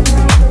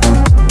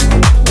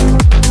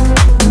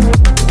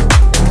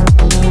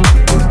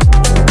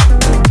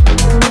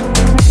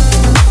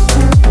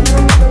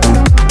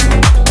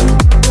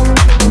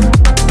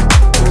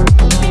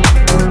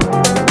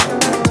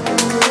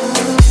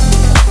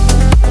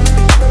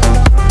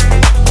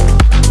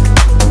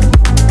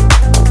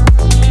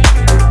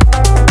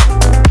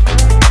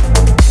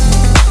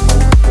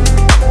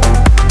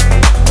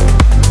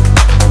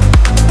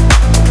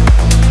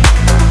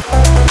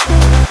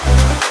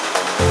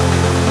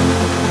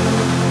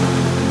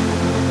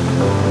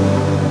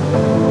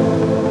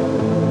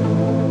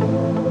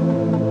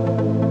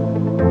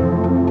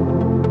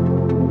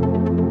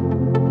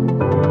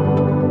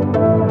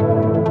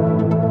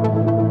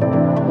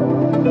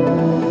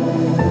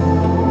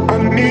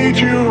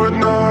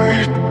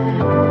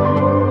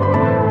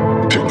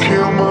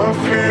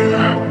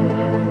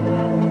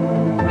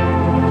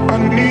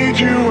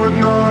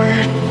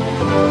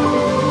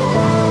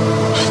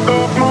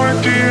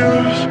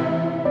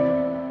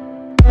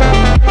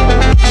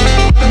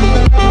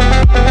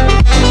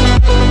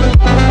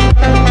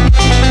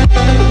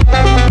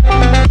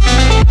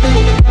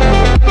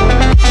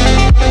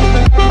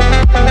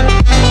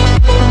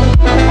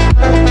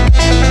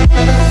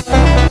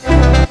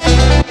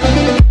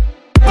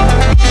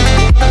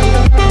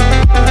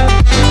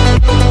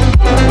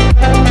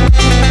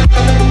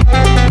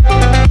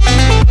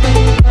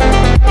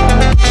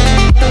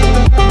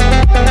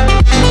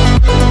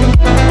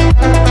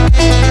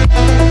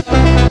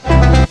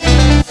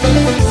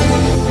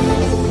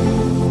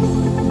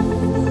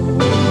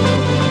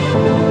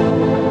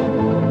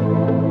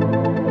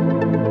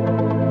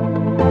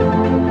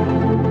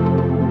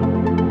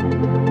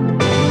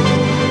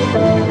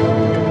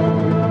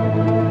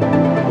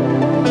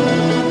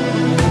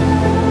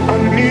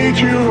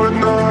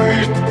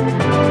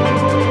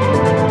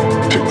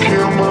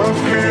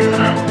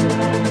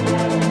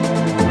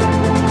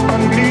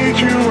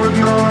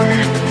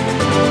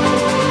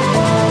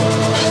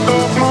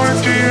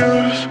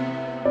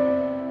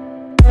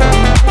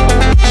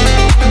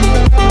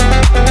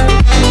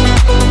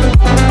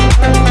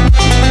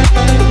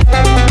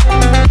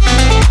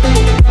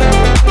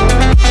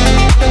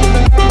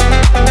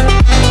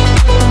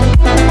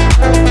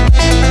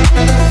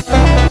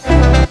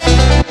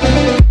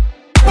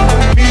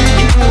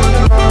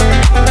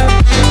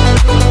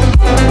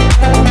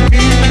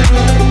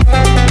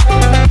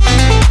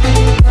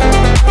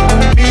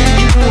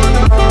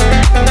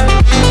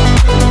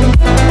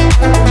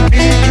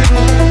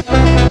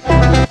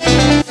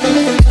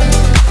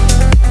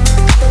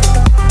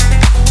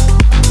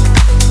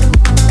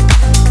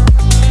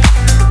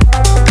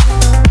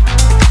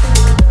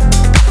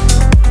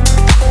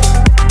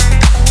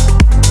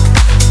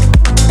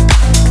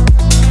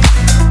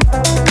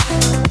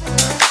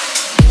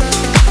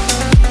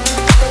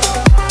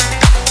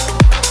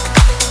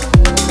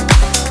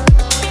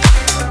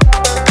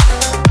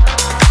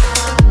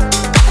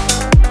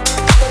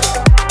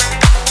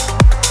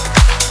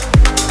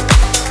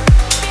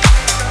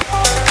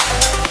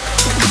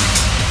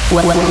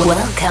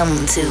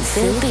 Welcome to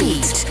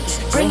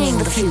Philbeat, bringing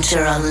the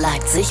future on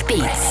Leipzig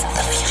Beatzz.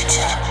 The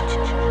future.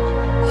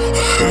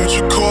 I heard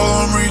you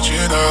call, I'm reaching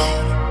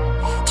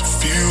out to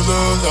feel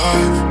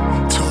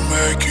alive, to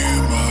make you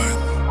mine.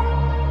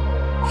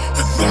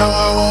 And now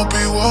I won't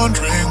be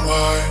wondering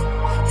why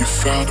you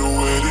found a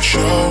way to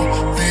show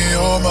me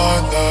all my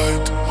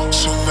light.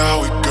 So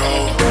now we go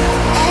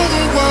all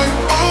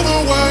the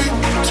way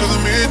to the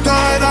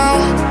midnight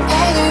hour.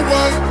 All the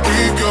way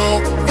we go.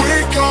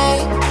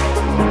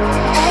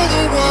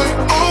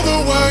 All the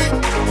way,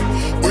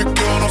 we're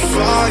gonna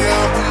fly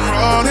out and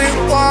run it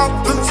wild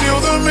until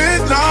the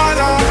midnight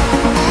hour.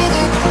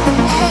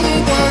 All the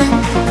way,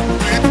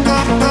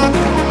 midnight,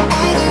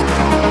 all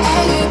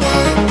the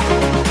way,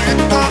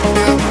 midnight,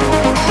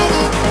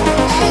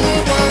 all the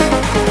way,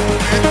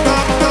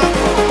 midnight,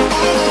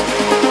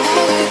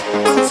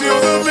 until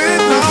the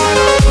midnight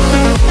hour.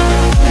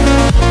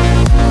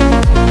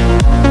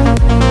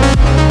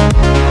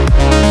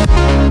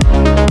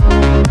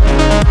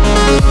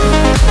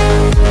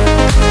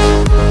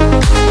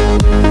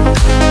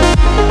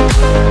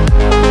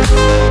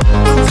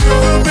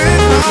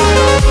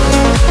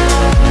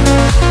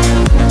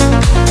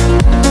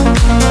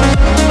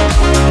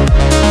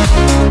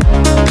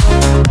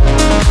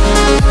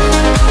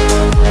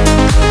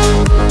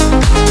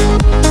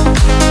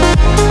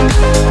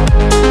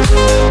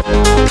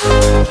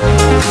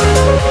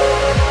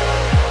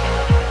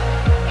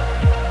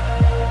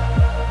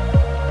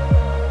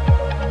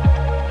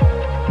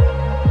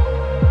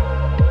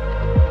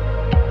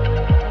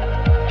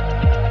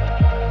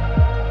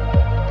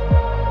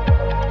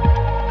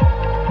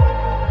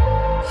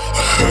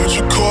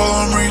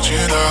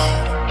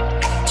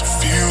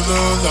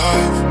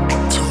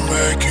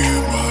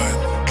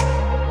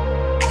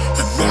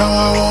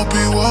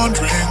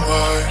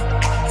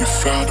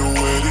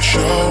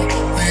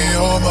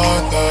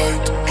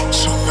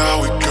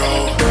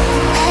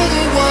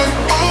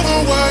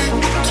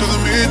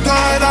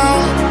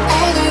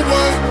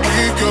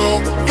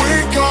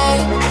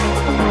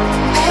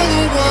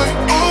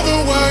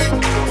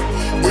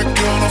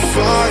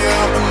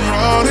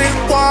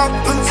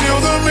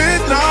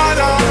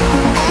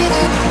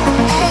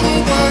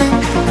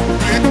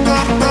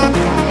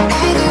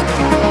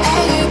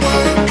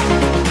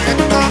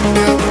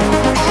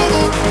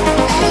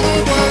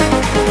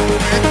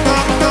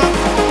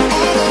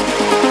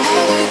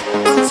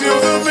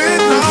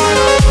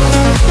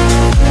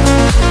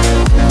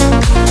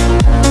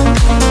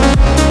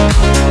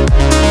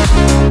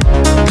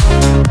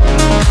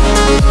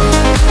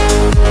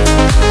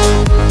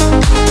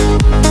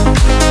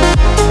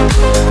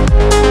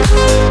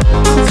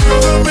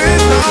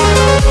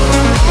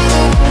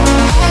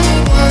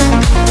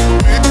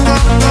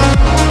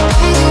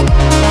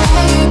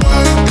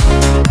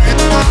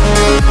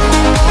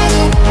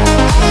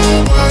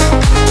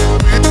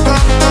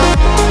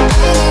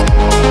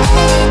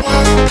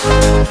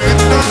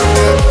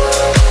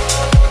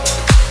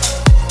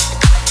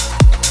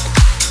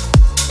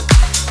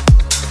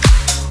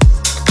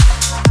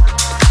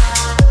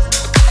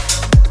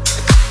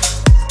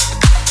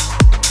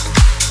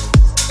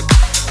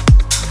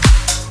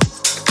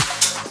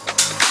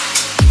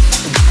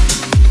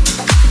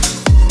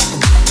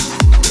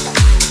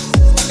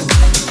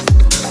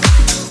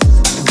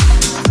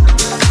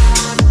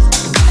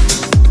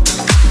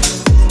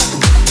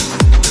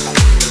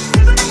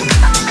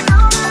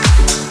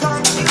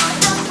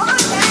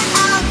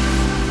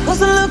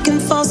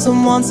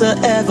 Someone to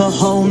ever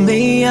hold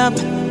me up.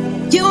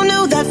 You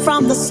knew that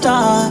from the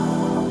start.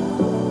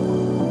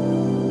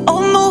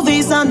 Old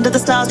movies under the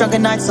stars,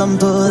 drunken nights on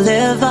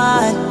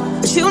Boulevard.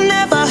 But you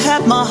never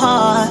had my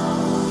heart.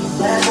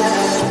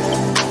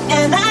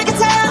 And I could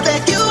tell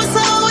that you were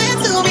so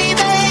into me,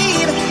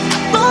 babe.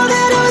 More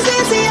than I was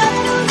into you.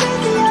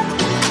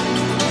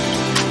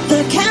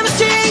 The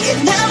chemistry,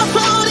 it never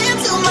flowed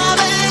into my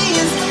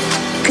veins.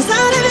 'Cause I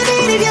never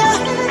needed you.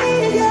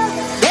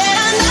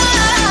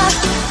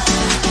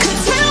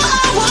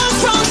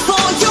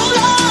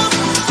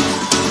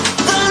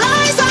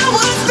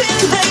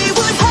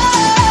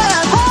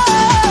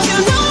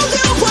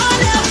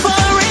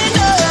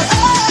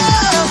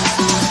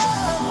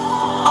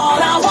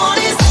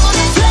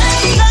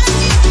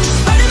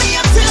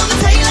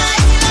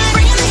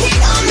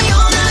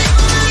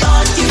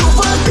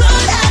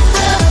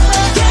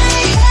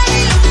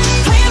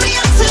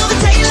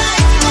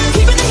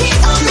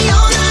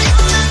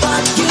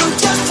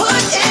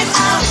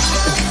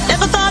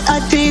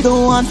 The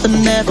one for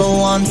never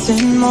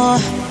wanting more.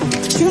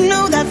 But you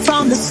knew that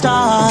from the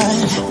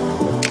start.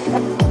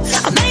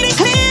 I made it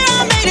clear,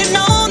 I made it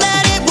known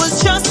that it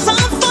was just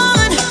some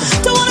fun.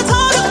 Don't wanna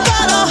talk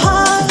about our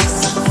hearts.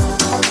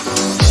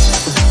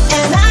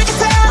 And I can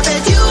tell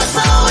that you were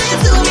so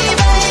into me,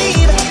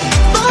 babe.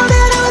 More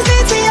than I was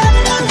into you.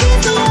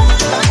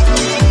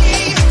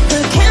 The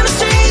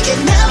chemistry, it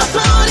never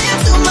flowed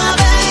into my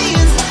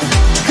veins.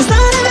 'Cause I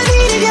never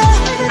needed you.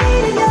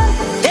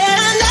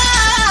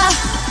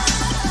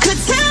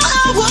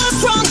 Was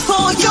wrong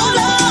for your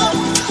love.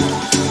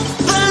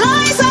 The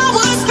lies I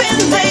was spending.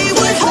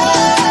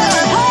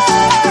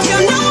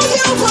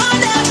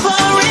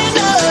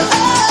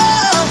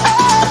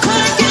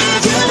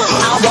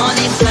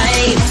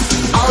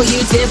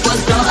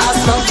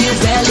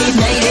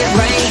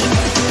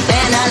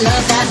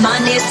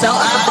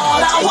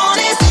 all I want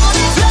is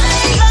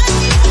flame,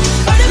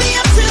 burning me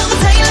up till the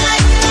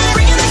daylight,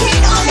 bringing the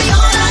heat on me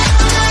all night.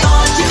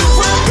 Thought you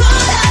were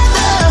good at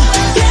the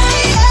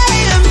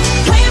game,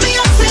 playing me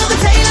up till the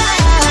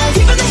daylight,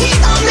 keeping the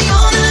heat on me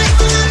all night.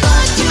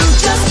 But you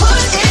just put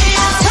in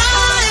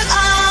time.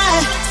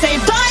 I say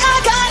bye,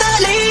 I gotta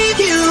leave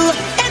you.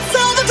 It's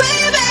over,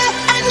 baby,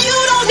 and you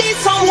don't need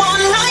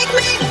someone like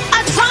me.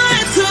 I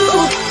tried to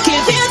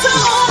give in to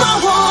all my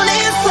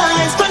warning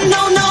signs, but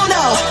no,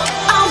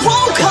 I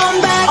won't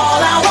come back.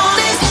 All I want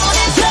is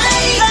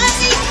flame,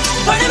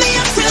 burning me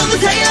up till the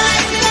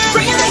daylight,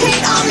 bringing the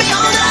heat on me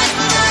all night.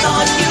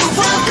 Thought you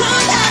were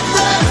good at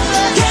the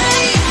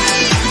game,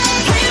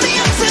 playing me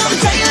up till the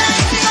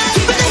daylight,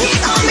 keeping the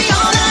heat on me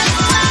all night.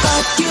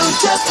 But you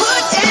just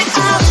put it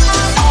out.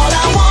 All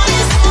I want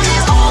is,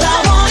 all I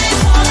want is,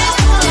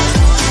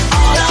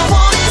 all I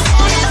want is,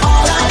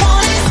 all I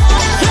want is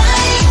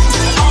flame.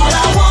 All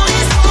I want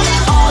is,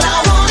 all I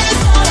want is,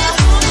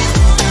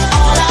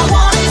 all I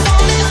want is,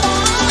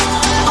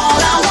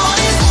 all I want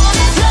is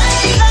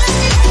flame,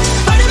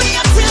 burning me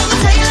up till the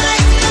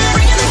daylight,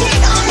 bringing the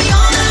heat on me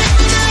all night.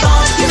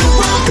 Thought you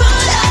were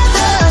good at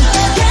the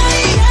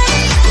game,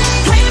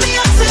 playing me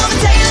up till the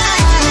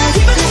daylight,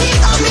 keeping the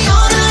heat on me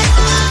all night.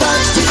 But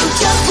you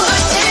just put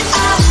it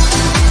out.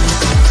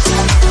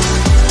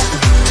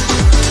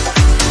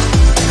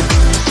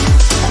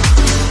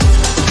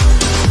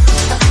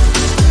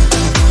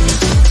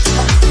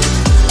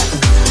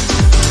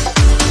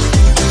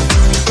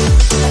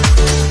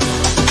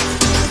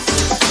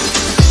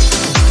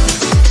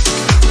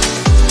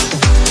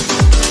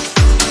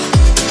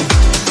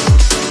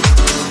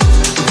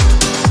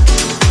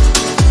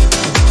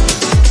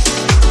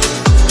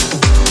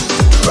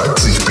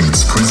 Leipzig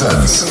Beatzz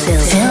presents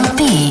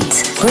Philbeat,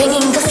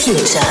 bringing the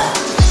future.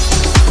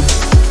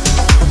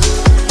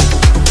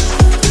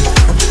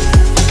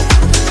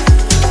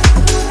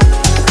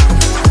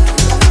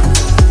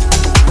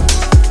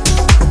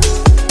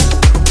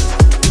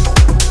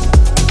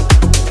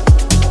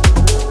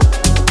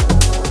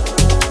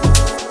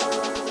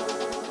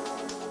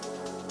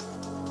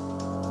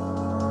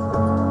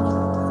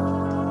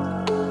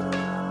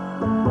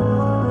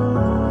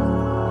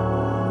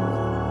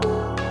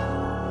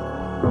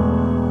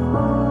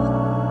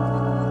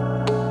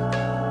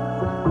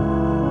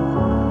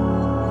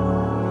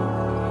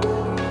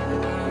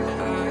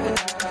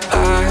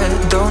 I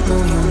don't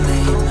know your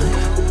name,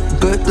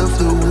 but love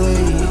the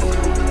way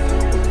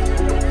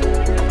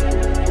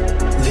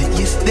that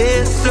you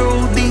stare so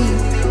deep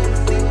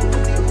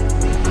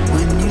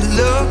when you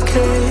look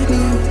at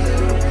me.